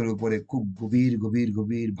ভাগবতের উপরে খুব গভীর গভীর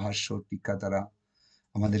গভীর ভাষ্য টিকা তারা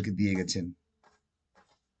আমাদেরকে দিয়ে গেছেন।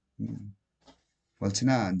 বলছে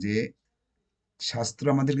না যে শাস্ত্র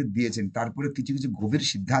আমাদেরকে দিয়েছেন, তারপরে কিছু কিছু গভীর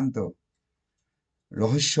সিদ্ধান্ত,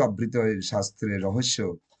 রহস্য আবৃত শাস্ত্রের রহস্য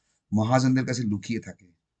মহাজনদের কাছে লুকিয়ে থাকে,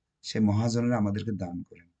 সে মহাজনরা আমাদেরকে দান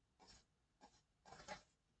করেন।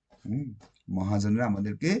 মহাজনরা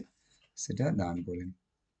আমাদেরকে সেটা দান করেন।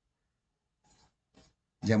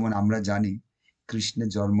 যেমন আমরা জানি কৃষ্ণের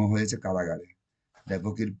জন্ম হয়েছে কারাগারে,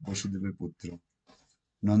 দেবকীর বসুদেবের পুত্র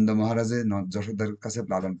নন্দ মহারাজের যশোদার কাছে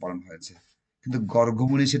লালন পালন হয়েছে, কিন্তু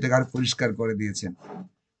গর্গমুনি সেটাকে আর পরিষ্কার করে দিয়েছেন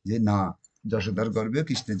যে না, যশোদার গর্ভে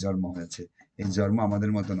কৃষ্ণের জন্ম হয়েছে, এই জন্ম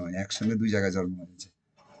আমাদের মতো নয়, একসঙ্গে দুই জায়গায় জন্ম হয়েছে।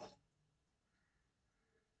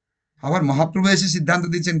 আবার মহাপ্রভু এসে সিদ্ধান্ত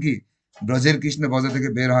দিচ্ছেন কি, ব্রজের কৃষ্ণ ব্রজ থেকে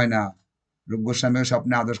বের হয় না। রূপ গোস্বামীও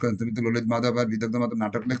স্বপ্নে আদেশ করেন, তুমি তো ললিত মাধব আর বিদগ্ধ মাধব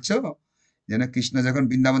নাটক লিখছো, যেন কৃষ্ণ যখন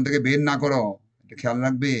বৃন্দাবন থেকে বের না করো, এটা খেয়াল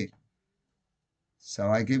রাখবে।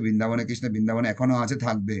 সবাইকে বৃন্দাবনে, কৃষ্ণ বৃন্দাবনে এখনো আছে,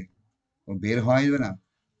 থাকবে, ও বের হয় না।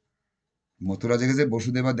 মথুরা জেগেছে,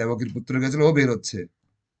 বসুদেব আর দেবকীর পুত্র গেছিল, ও বের হচ্ছে।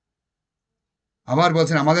 আবার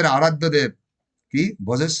বলছেন আমাদের আরাধ্য দেব কি,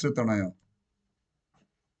 ভজস্রতনয়,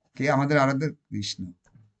 কে আমাদের আরাধ্য, কৃষ্ণ,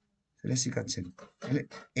 সেটা শিখাচ্ছেন।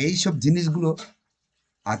 এইসব জিনিসগুলো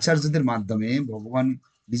আচার্যদের মাধ্যমে ভগবান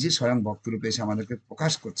নিজে স্বয়ং ভক্তরূপে এসে আমাদেরকে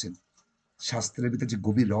প্রকাশ করছেন। শাস্ত্রের ভিতরে যে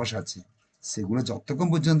গভীর রস আছে, সেগুলো যতক্ষণ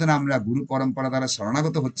পর্যন্ত না আমরা গুরু পরম্পরা দ্বারা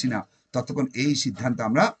শরণাগত হচ্ছি না, ততক্ষণ এই সিদ্ধান্ত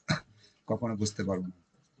আমরা কখনো বুঝতে পারবো না।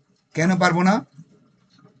 কেন পারবো না?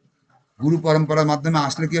 গুরু পরম্পরার মাধ্যমে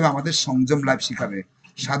আসলে কি হবে, আমাদের সংযম লাইফ শিখাবে,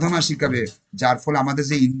 সাধনা শিখাবে, যার ফলে আমাদের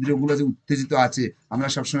যে ইন্দ্রিয়গুলো যে উত্তেজিত আছে, আমরা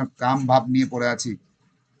সবসময় কাম ভাব নিয়ে পড়ে আছি,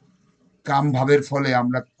 কাম ভাবের ফলে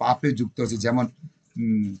আমরা পাপে যুক্ত আছি। যেমন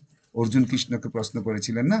অর্জুন কৃষ্ণকে প্রশ্ন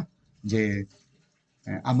করেছিলেন না, যে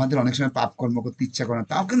আমাদের অনেক সময় পাপ কর্ম করতে ইচ্ছা করে না,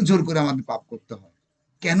 তাও কেন জোর করে আমাদের পাপ করতে হয়,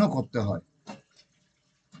 কেন করতে হয়?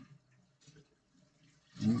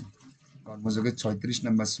 কর্মযোগের 36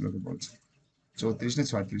 নম্বর শ্লোকে বলছে, 34 না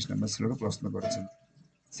 36 নম্বর শ্লোকে প্রশ্ন করেছেন।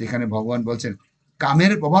 সেখানে ভগবান বলছেন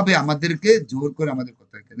কামের প্রভাবে আমাদেরকে জোর করে আমাদের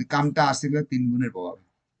করতে হয়, কিন্তু কামটা আসলে 3 গুণের প্রভাবে।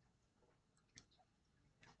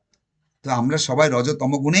 তো আমরা সবাই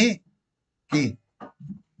রজতম গুণে কি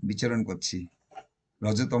বিচরণ করছি,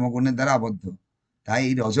 রজতম গুণের দ্বারা আবদ্ধ। তাই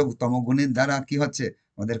এই রজতম গুণের দ্বারা কি হচ্ছে,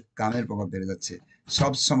 আমাদের কামের প্রভাব বেড়ে যাচ্ছে।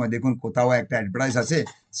 সব সময় দেখুন কোথাও একটা অ্যাডভার্টাইজ আছে,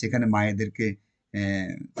 সেখানে মায়েদেরকে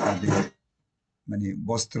তাদের মানে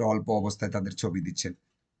বস্ত্র অল্প অবস্থায় তাদের ছবি দিচ্ছেন,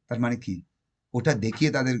 তার মানে কি, ওটা দেখিয়ে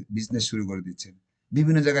তাদের বিজনেস শুরু করে দিচ্ছেন।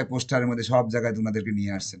 বিভিন্ন জায়গায় পোস্টারের মধ্যে সব জায়গায় তোমাদেরকে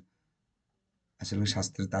নিয়ে আসছেন। আসলে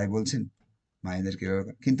শাস্ত্রে তাই বলছেন মায়েদেরকে,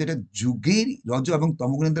 কিন্তু এটা যুগের রজ এবং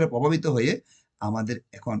তমগুণের দ্বারা প্রভাবিত হয়ে আমাদের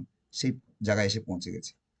এখন সেই জায়গায় এসে পৌঁছে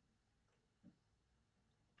গেছে।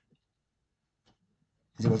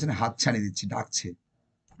 যে বলছেন হাত ছাড়ি দিচ্ছি, ডাকছে।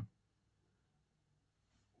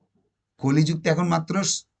 কলিযুক্তে এখন মাত্র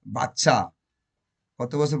বাচ্চা,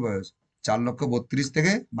 কত বছর বয়স, 4,32,000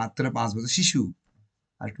 থেকে মাত্র 5 বছর শিশু।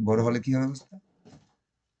 আর একটু বড় হলে কি হবে অবস্থা,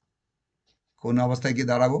 কোন অবস্থায়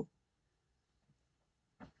গিয়ে দাঁড়াবো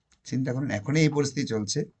চিন্তা করুন। এখনই এই পরিস্থিতি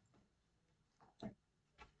চলছে।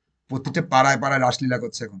 প্রতিটা পাড়ায় পাড়ায় রাসলীলা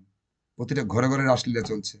করছে, এখন প্রতিটা ঘরে ঘরে রাসলীলা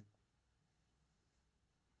চলছে,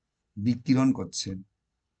 বিকিরণ করছেন।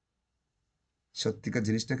 সত্যিকার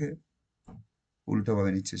জিনিসটাকে উল্টো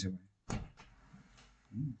ভাবে নিচ্ছে সবাই।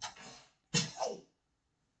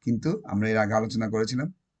 কিন্তু আমরা এর আগে আলোচনা করেছিলাম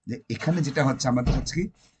যে এখানে যেটা হচ্ছে, আমাদের হচ্ছে কি,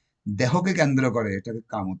 দেহকে কেন্দ্র করে এটাকে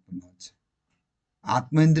কাম উৎপন্ন হচ্ছে।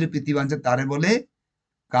 আত্মেন্দ্রিয় প্রীতিবাঞ্ছা তারে বলে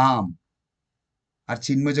কাম। আর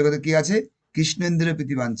চিন্ময় জগতে কি আছে, কৃষ্ণেন্দ্রিয়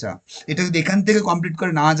প্রীতিবাঞ্ছা। এটা যদি এখান থেকে কমপ্লিট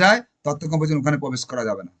করে না যায়, ততক্ষণ পর্যন্ত ওখানে প্রবেশ করা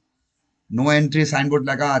যাবে না। নো এন্ট্রি সাইনবোর্ড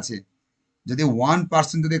লেখা আছে। যদি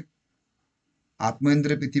 1% যদি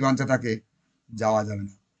আত্মেন্দ্রিয় প্রীতিবাঞ্ছা থাকে, যাওয়া যাবে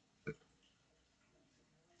না।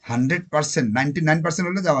 100%, 99%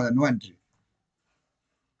 হলে যাওয়া যায়, নো এন্ট্রি।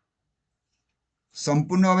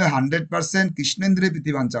 সম্পূর্ণভাবে 100% কৃষ্ণেন্দ্রিয়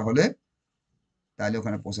প্রীতিবাঞ্ছা হলে তাহলে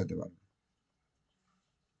ওখানে পৌঁছাতে পারবে।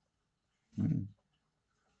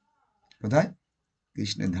 কোথায়?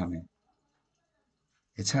 কৃষ্ণের ধামে।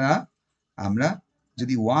 এছাড়া আমরা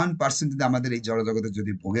যদি 1% যদি আমাদের এই জড়জগতে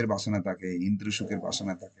যদি ভোগের বাসনা থাকে, ইন্দ্রিয় সুখের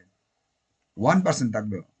বাসনা থাকে, 1%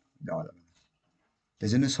 থাকবে, যাওয়া যাবে না। এই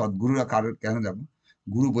জন্য সদ্গুরুরা কেন যাব,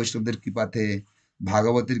 গুরু বৈষ্ণবদের কৃপাতে,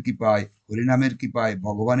 ভাগবতের কৃপায়, হরিনামের কৃপায়,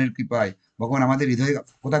 ভগবানের কৃপায়। ভগবান আমাদের হৃদয়ে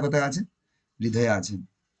কোথায় কোথায় আছেন, হৃদয়ে আছেন।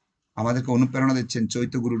 আমাদেরকে অনুপ্রেরণা দিচ্ছেন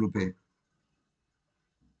চৈত্যগুরু রূপে।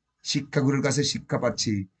 শিক্ষাগুরুর কাছে শিক্ষা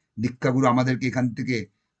পাচ্ছি, দীক্ষাগুরু আমাদেরকে এখান থেকে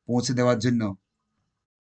পৌঁছে দেওয়ার জন্য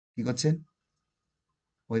কি করছেন,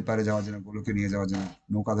 ওই পারে যাওয়ার জন্য, গোলকে নিয়ে যাওয়ার জন্য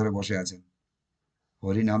নৌকা ধরে বসে আছেন।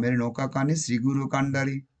 হরি নামের নৌকা কানে শ্রী গুরু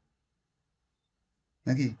কান্ডারি,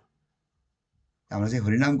 নাকি? আমরা যে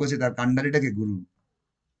হরিনাম করছি তার কান্ডারিটাকে গুরু।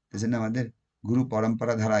 এই জন্য আমাদের গুরু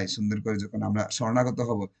পরম্পরা ধারায় সুন্দর করে যখন আমরা শরণাগত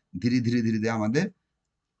হব, ধীরে ধীরে ধীরে ধীরে আমাদের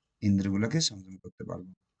ইন্দ্রিয়গুলোকে সংযম করতে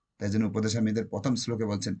পারবো। তাই জন্য উপদেশামীদের প্রথম শ্লোকে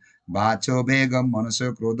বলছেন, বাচো বেগম মনস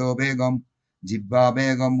ক্রোধ বেগম জিহ্বা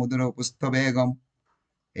বেগম উদর উপস্থ বেগম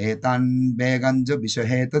এতান বেগাঞ্জ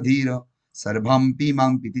বিষহেত ধীর সর্বম পিমাং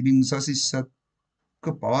পৃথিবীংস শিষ্যৎ।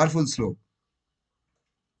 খুব পাওয়ারফুল শ্লোক।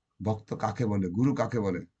 ভক্ত কাকে বলে, গুরু কাকে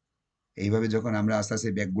বলে? এইভাবে যখন আমরা আস্তে আস্তে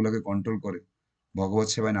ব্যাগগুলোকে কন্ট্রোল করে ভগবত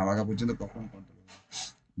সেবায় না লাগা পর্যন্ত কখন কন্ট্রোল হবে?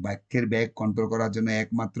 বাক্যের ব্যাগ কন্ট্রোল করার জন্য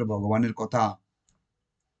একমাত্র ভগবানের কথা,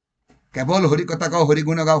 কেবল হরি কথা গাও, হরি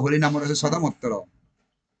গুণ গাও, হরি নাম রসে সদা মত্ত রও।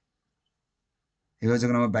 এভাবে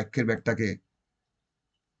যখন আমার বাক্যের ব্যাগটাকে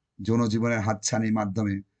যৌন জীবনের হাতছানির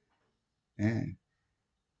মাধ্যমে, হ্যাঁ,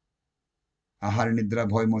 আহার নিদ্রা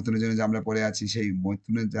ভয় মৈথুনের জন্য যে আমরা পড়ে আছি, সেই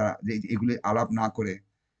মৈথুনের যারা এগুলি আলাপ না করে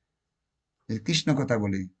কৃষ্ণ কথা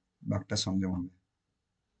বলি, বাক্যটা সংযম হবে।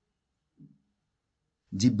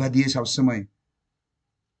 জিহ্বা দিয়ে সবসময়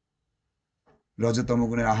রজতম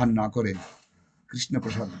গুণের আহার না করে কৃষ্ণ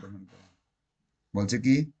প্রসাদ গ্রহণ করে। বলছে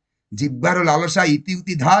কি, জিহ্বার লালসা ইতি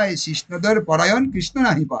উতি ধায় শিষ্ণদর পরায়ণ কৃষ্ণ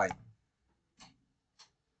নাহি পায়।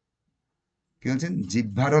 কি বলছেন?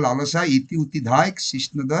 জিহ্বার লালসা ইতি উতি ধায়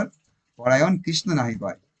শিষ্ণদর পরায়ণ কৃষ্ণ নাহি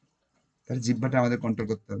পায়। তাহলে জিহ্বাটা আমাদের কন্ট্রোল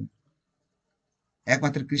করতে হবে।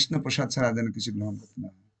 একমাত্র কৃষ্ণ প্রসাদ ছাড়া যেন কিছু গ্রহণ করতে না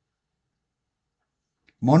হয়।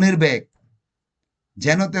 মনের বেগ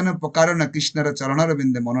যেন তেন প্রকার না কৃষ্ণের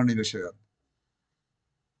চরণারবিন্দে মনোনিবেশ।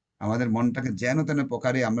 আমাদের মনটাকে যেন তেন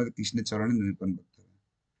প্রকারে আমরা কৃষ্ণের চরণে নিরূপণ করতে হবে।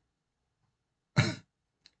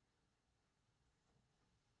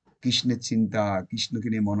 কৃষ্ণের চিন্তা, কৃষ্ণকে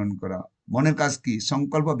নিয়ে মনন করা। মনের কাজ কি?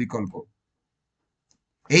 সংকল্প বিকল্প।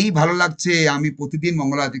 এই ভালো লাগছে, আমি প্রতিদিন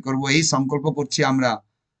মঙ্গলারতি করব, এই সংকল্প করছি আমরা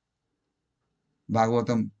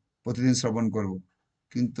ভাগবতম প্রতিদিন শ্রবণ করব,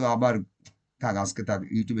 কিন্তু আবার থাক, আজকে থাক,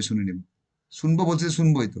 ইউটিউবে শুনে নেব। শুনবো বলছে,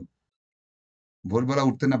 শুনবোই তো। ভোরবেলা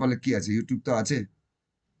উঠতে না পারলে কি আছে, ইউটিউব তো আছে,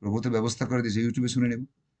 প্রভু তো ব্যবস্থা করে দিয়েছে, ইউটিউবে শুনে নেব।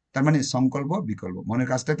 তার মানে সংকল্প বিকল্প। মনের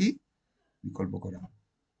কাজটা কি? বিকল্প করা।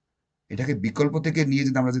 এটাকে বিকল্প থেকে নিয়ে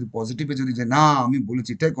যদি আমরা যদি পজিটিভে যদি যে না আমি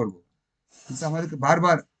বলেছি এটাই করবো, কিন্তু আমাদেরকে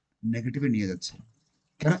বারবার নেগেটিভে নিয়ে যাচ্ছে।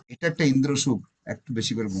 কেন? এটা একটা ইন্দ্র সুখ, একটু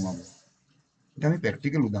বেশি করে ঘুমাবো। এটা আমি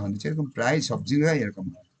প্র্যাকটিক্যাল উদাহরণ দিচ্ছি, এরকম প্রায় সব জায়গায় এরকম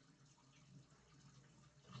হয়।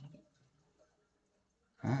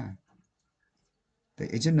 হ্যাঁ, তো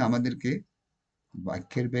এই জন্য আমাদেরকে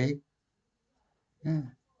বাক্যের বেগ, হ্যাঁ,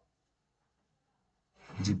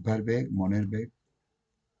 জিহ্বার বেগ, মনের বেগ,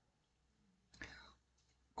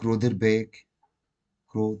 ক্রোধের বেগ,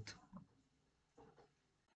 ক্রোধ,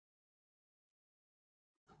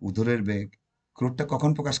 উদরের বেগ। ক্রোধটা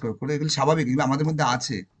কখন প্রকাশ করে? ক্রোধ এগুলো স্বাভাবিক, এগুলো আমাদের মধ্যে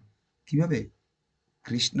আছে। কিভাবে?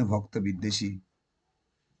 কৃষ্ণ ভক্ত বিদ্বেষী,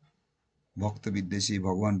 ভক্ত বিদ্বেষী,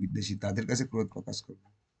 ভগবান বিদ্বেষী, তাদের কাছে ক্রোধ প্রকাশ করবে।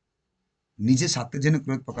 নিজে স্বার্থের জন্য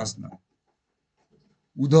ক্রোধ প্রকাশ নয়।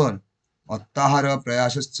 উদর অত্যাহার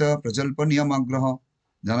প্রয়াসশ্চ প্রজল্পনীয় আগ্রহ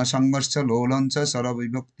জনসংঘর্ষ লোলঞ্চ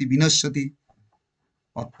সর্ববিভক্তি বিনশ্যতি।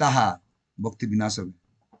 অত্যাহার, ভক্তি বিনাশ হবে।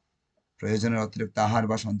 প্রয়োজনের অতিরিক্ত আহার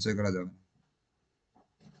বা সঞ্চয় করা যাবে না।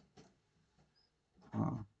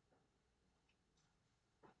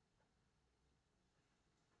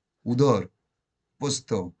 উদর পোস্ত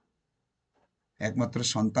একমাত্র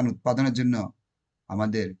সন্তান উৎপাদনের জন্য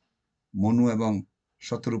আমাদের মনু এবং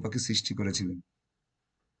শতরূপাকে সৃষ্টি করেছিলেন,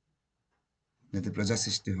 যাতে প্রজা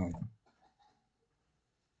সৃষ্টি হয়,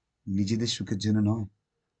 নিজেদের সুখের জন্য নয়,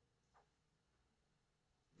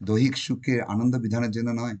 দৈহিক সুখের আনন্দ বিধানের জন্য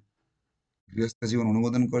নয়। গৃহস্থ জীবন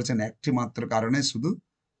অনুমোদন করেছেন একটি মাত্র কারণে, শুধু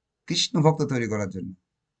কৃষ্ণ ভক্ত তৈরি করার জন্য।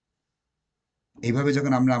 এইভাবে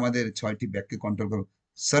যখন আমরা আমাদের 6টি ব্যাগকে কন্ট্রোল করবো,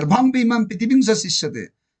 সর্বাং ইমাম পৃথিবীংস শিষ্যতে,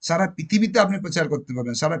 সারা পৃথিবীতে আপনি প্রচার করতে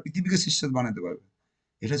পারবেন, সারা পৃথিবীকে শিষ্য বানাতে পারবেন।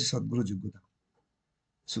 এটা হচ্ছে সদ্গুরু যোগ্যতা,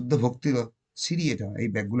 শুদ্ধ ভক্তির সিঁড়ি এটা, এই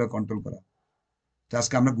ব্যাগগুলো কন্ট্রোল করা। তো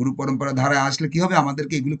আজকে আমরা গুরু পরম্পরা ধারায় আসলে কি হবে?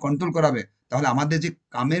 আমাদেরকে এগুলো কন্ট্রোল করাবে। তাহলে আমাদের যে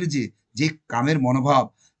কামের যে কামের মনোভাব,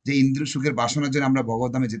 যে ইন্দ্রিয় সুখের বাসনার জন্য আমরা ভগবত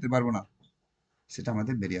ধামে যেতে পারবো না, সেটা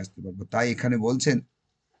আমাদের বেরিয়ে আসতে পারবো। তাই এখানে বলছেন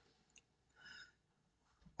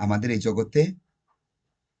আমাদের এই জগতে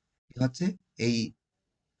কি হচ্ছে, এই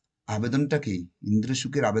আবেদনটাকে, ইন্দ্রিয়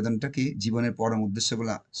সুখের আবেদনটাকে জীবনের পরম উদ্দেশ্য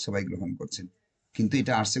বলে সবাই গ্রহণ করছেন। কিন্তু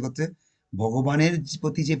এটা আসছে করতে ভগবানের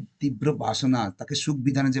প্রতি যে তীব্র বাসনা, তাকে সুখ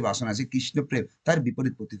বিধানের যে বাসনা আছে, কৃষ্ণ প্রেম, তার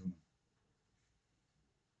বিপরীত প্রতিফলন।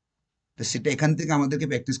 তো সেটা এখান থেকে আমাদেরকে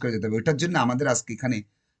প্র্যাকটিস করে যেতে হবে। ওইটার জন্য আমাদের আজকে এখানে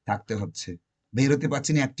থাকতে হচ্ছে। বেরোতে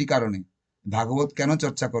পারছি না একটি কারণে, ভাগবত কেন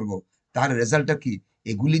চর্চা করব, তার রেজাল্টটা কি?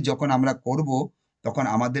 এগুলি যখন আমরা করব, তখন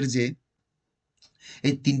আমাদের যে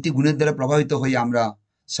এই তিনটি গুণের দ্বারা প্রভাবিত হয়ে আমরা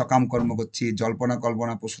সকাম কর্ম করছি, জল্পনা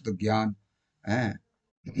কল্পনা প্রসূত জ্ঞান, হ্যাঁ,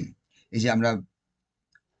 এই যে আমরা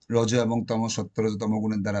রজ এবং তম, সত্য রজ তম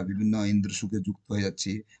গুণের দ্বারা বিভিন্ন ইন্দ্র সুখে যুক্ত হয়ে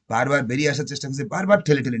যাচ্ছি, বারবার বেরিয়ে আসার চেষ্টা করছি, বারবার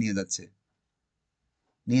ঠেলে ঠেলে নিয়ে যাচ্ছে,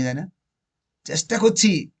 নিয়ে যায় না, চেষ্টা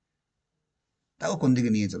করছি তাও কোন দিকে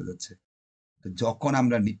নিয়ে চলে যাচ্ছে। তো যখন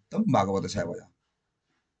আমরা নিত্যম ভাগবত সেবায়া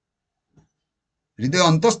হৃদয়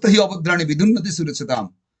অন্তস্থ হি অবদ্রাণী বিধুন্নতি সুরচতাম,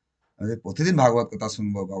 আমাদের প্রতিদিন ভাগবত কথা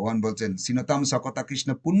শুনবো। ভগবান বলছেন সিনতাম সকতা কৃষ্ণ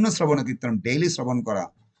পুণ্য শ্রবণ কীর্তন, ডেইলি শ্রবণ করা,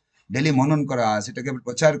 ডেইলি মনন করা, সেটাকে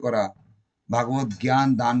প্রচার করা, ভাগবত জ্ঞান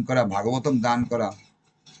দান করা, ভাগবতম দান করা।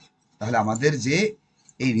 তাহলে আমাদের যে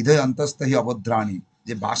এই হৃদয় অন্তস্থহি অবদ্রাণী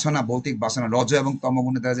যে বাসনা, ভৌতিক বাসনা, রজ এবং তম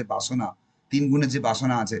গুণের দ্বারা যে বাসনা, তিন গুণের যে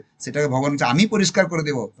বাসনা আছে, সেটাকে ভগবান বলছে আমি পরিষ্কার করে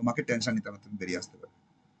দেবো, তোমাকে টেনশন নিতে হবে, তুমি বেরিয়ে আসতে পারবে।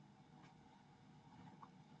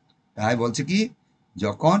 তাই বলছে কি,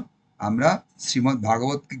 যখন আমরা শ্রীমৎ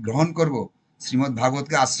ভাগবতকে গ্রহণ করব, শ্রীমৎ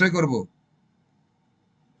ভাগবতকে আশ্রয় করব,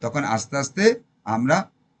 তখন আস্তে আস্তে আমরা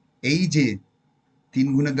এই যে তিন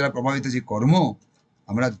গুণের দ্বারা প্রভাবিত যে কর্ম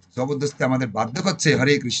আমরা জবরদস্তি আমাদের বাধ্য করছে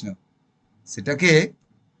হরে কৃষ্ণ, সেটাকে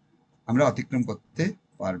আমরা অতিক্রম করতে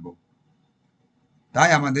পারবো। তাই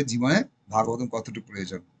আমাদের জীবনে ভাগবত কতটুকু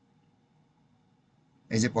প্রয়োজন।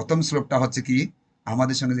 এই যে প্রথম শ্লোকটা হচ্ছে কি,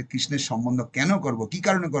 আমাদের সঙ্গে যে কৃষ্ণের সম্বন্ধ কেন করব, কি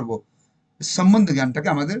কারণে করব, সম্বন্ধ জ্ঞানটাকে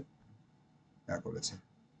আমাদের করেছে।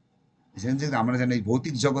 আমরা জানি এই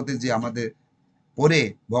ভৌতিক জগতে যে আমাদের পরে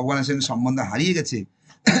ভগবানের সঙ্গে সম্বন্ধ হারিয়ে গেছে,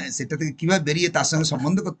 সেটা থেকে কিভাবে বেরিয়ে তার সঙ্গে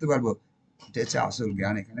সম্বন্ধ করতে পারবো, এটা হচ্ছে আসল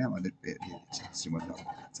জ্ঞান এখানে আমাদের দিয়ে দিচ্ছে শ্রীমদ্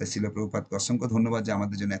ভাগবত। শিল প্রভুপাদকে অসংখ্য ধন্যবাদ যে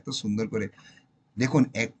আমাদের জন্য এত সুন্দর করে, দেখুন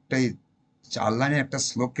একটাই 4 লাইনের একটা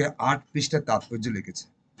শ্লোকে 8 পৃষ্ঠার তাৎপর্য লিখেছে,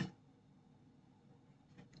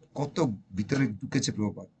 কত ভিতরে ঢুকেছে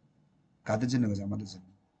প্রভুপাদ। কাদের জন্য গেছে? আমাদের জন্য।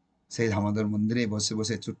 সেই আমাদের মন্দিরে বসে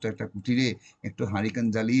বসে ছোট্ট একটা কুটিরে একটু হাঁড়িকান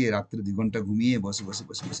জ্বালিয়ে রাত্রে 2 ঘন্টা ঘুমিয়ে বসে বসে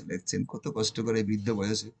বসে বসে লিখছেন, কত কষ্ট করে বৃদ্ধ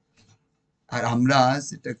বয়সে। আর আমরা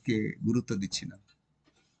সেটাকে গুরুত্ব দিচ্ছি না।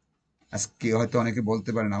 আজকে হয়তো অনেকে বলতে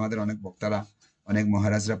পারেন, আমাদের অনেক বক্তারা, অনেক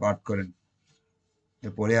মহারাজরা পাঠ করেন,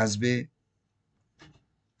 পরে আসবে,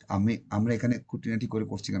 আমরা এখানে খুঁটিনাটি করে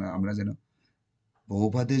করছি কেন? আমরা যেন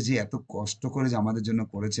বহুভাদের যে এত কষ্ট করে যে আমাদের জন্য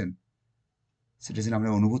করেছেন, সেটা যেন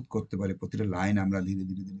আমরা অনুভব করতে পারি। প্রতিটা লাইন আমরা ধীরে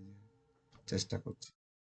ধীরে ধীরে চেষ্টা করছি।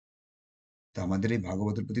 তো আমাদের এই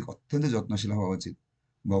ভাগবতের প্রতি অত্যন্ত যত্নশীল হওয়া উচিত।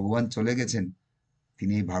 ভগবান চলে গেছেন,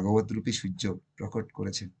 তিনি এই ভাগবত রূপী সূর্য প্রকট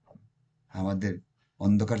করেছেন আমাদের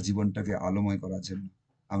অন্ধকার জীবনটাকে আলোময় করার জন্য,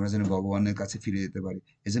 আমরা যেন ভগবানের কাছে ফিরে যেতে পারি।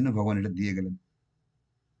 এজন্য ভগবান এটা দিয়ে গেলেন।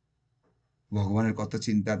 ভগবানের কত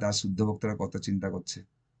চিন্তা, তার শুদ্ধ ভক্তরা কত চিন্তা করছে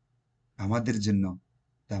আমাদের জন্য।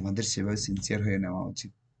 তা আমাদের সেভাবে সিনসিয়ার হয়ে নেওয়া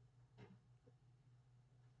উচিত,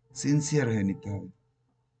 সিনসিয়ার হয়ে নিতে হবে।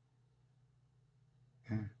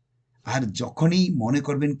 হ্যাঁ, আর যখনই মনে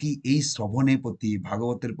করবেন কি এই শ্রবণের প্রতি,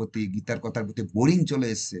 ভাগবতের প্রতি, গীতার কথার প্রতি বোরিং চলে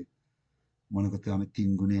এসছে, মনে করতে আমি 3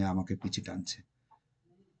 গুণে আমাকে পিছিয়ে টানছে।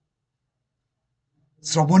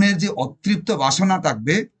 শ্রবণের যে অতৃপ্ত বাসনা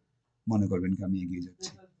থাকবে, মনে করবেন কি আমি এগিয়ে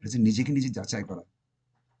যাচ্ছি। এটা নিজেকে নিজে যাচাই করা।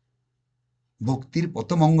 ভক্তির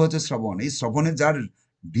প্রথম অঙ্গ হচ্ছে শ্রবণ। এই শ্রবণে যার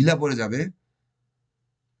ঢিলা পড়ে যাবে,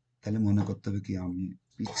 তাহলে মনে করতে হবে কি আমি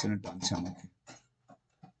পিছনে টানছে আমাকে।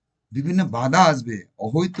 বিভিন্ন বাধা আসবে,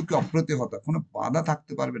 অহৈতুকে অপ্রতিহত, কোনো বাধা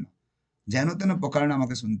থাকতে পারবে না, যেন তেন প্রকারণে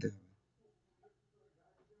আমাকে শুনতে হবে,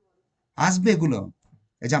 আসবে এগুলো।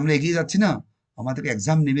 এই যে আমরা এগিয়ে যাচ্ছি না, আমাদেরকে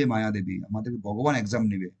এক্সাম নেবে মায়া দেবী, আমাদেরকে ভগবান এক্সাম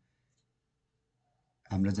নেবে।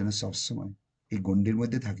 আমরা যেন সবসময় এই গণ্ডির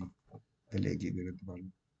মধ্যে থাকি, তাহলে এগিয়ে বেরোতে পারবো।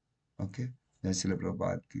 ওকে, জয় শিল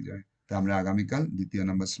প্রভুপাদ কি জয়। তা আমরা আগামীকাল 2য়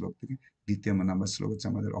নম্বর শ্লোক থেকে, 2য় নম্বর শ্লোক হচ্ছে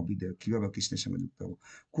আমাদের অবিদেয়, কিভাবে কৃষ্ণের সঙ্গে যুক্ত হবো।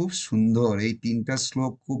 খুব সুন্দর এই 3টা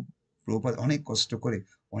শ্লোক, খুব প্রভুপাদ অনেক কষ্ট করে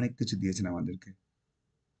অনেক কিছু দিয়েছেন আমাদেরকে।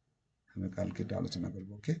 আমরা কালকে এটা আলোচনা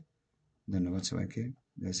করবো। ওকে, ধন্যবাদ সবাইকে।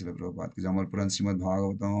 জয় শিল প্রভুপাদ কি জয়। অমর পুরাণ শ্রীমদ্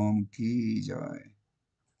ভাগবতম কি জয়।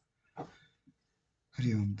 হরি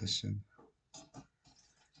ওম তৎসৎ।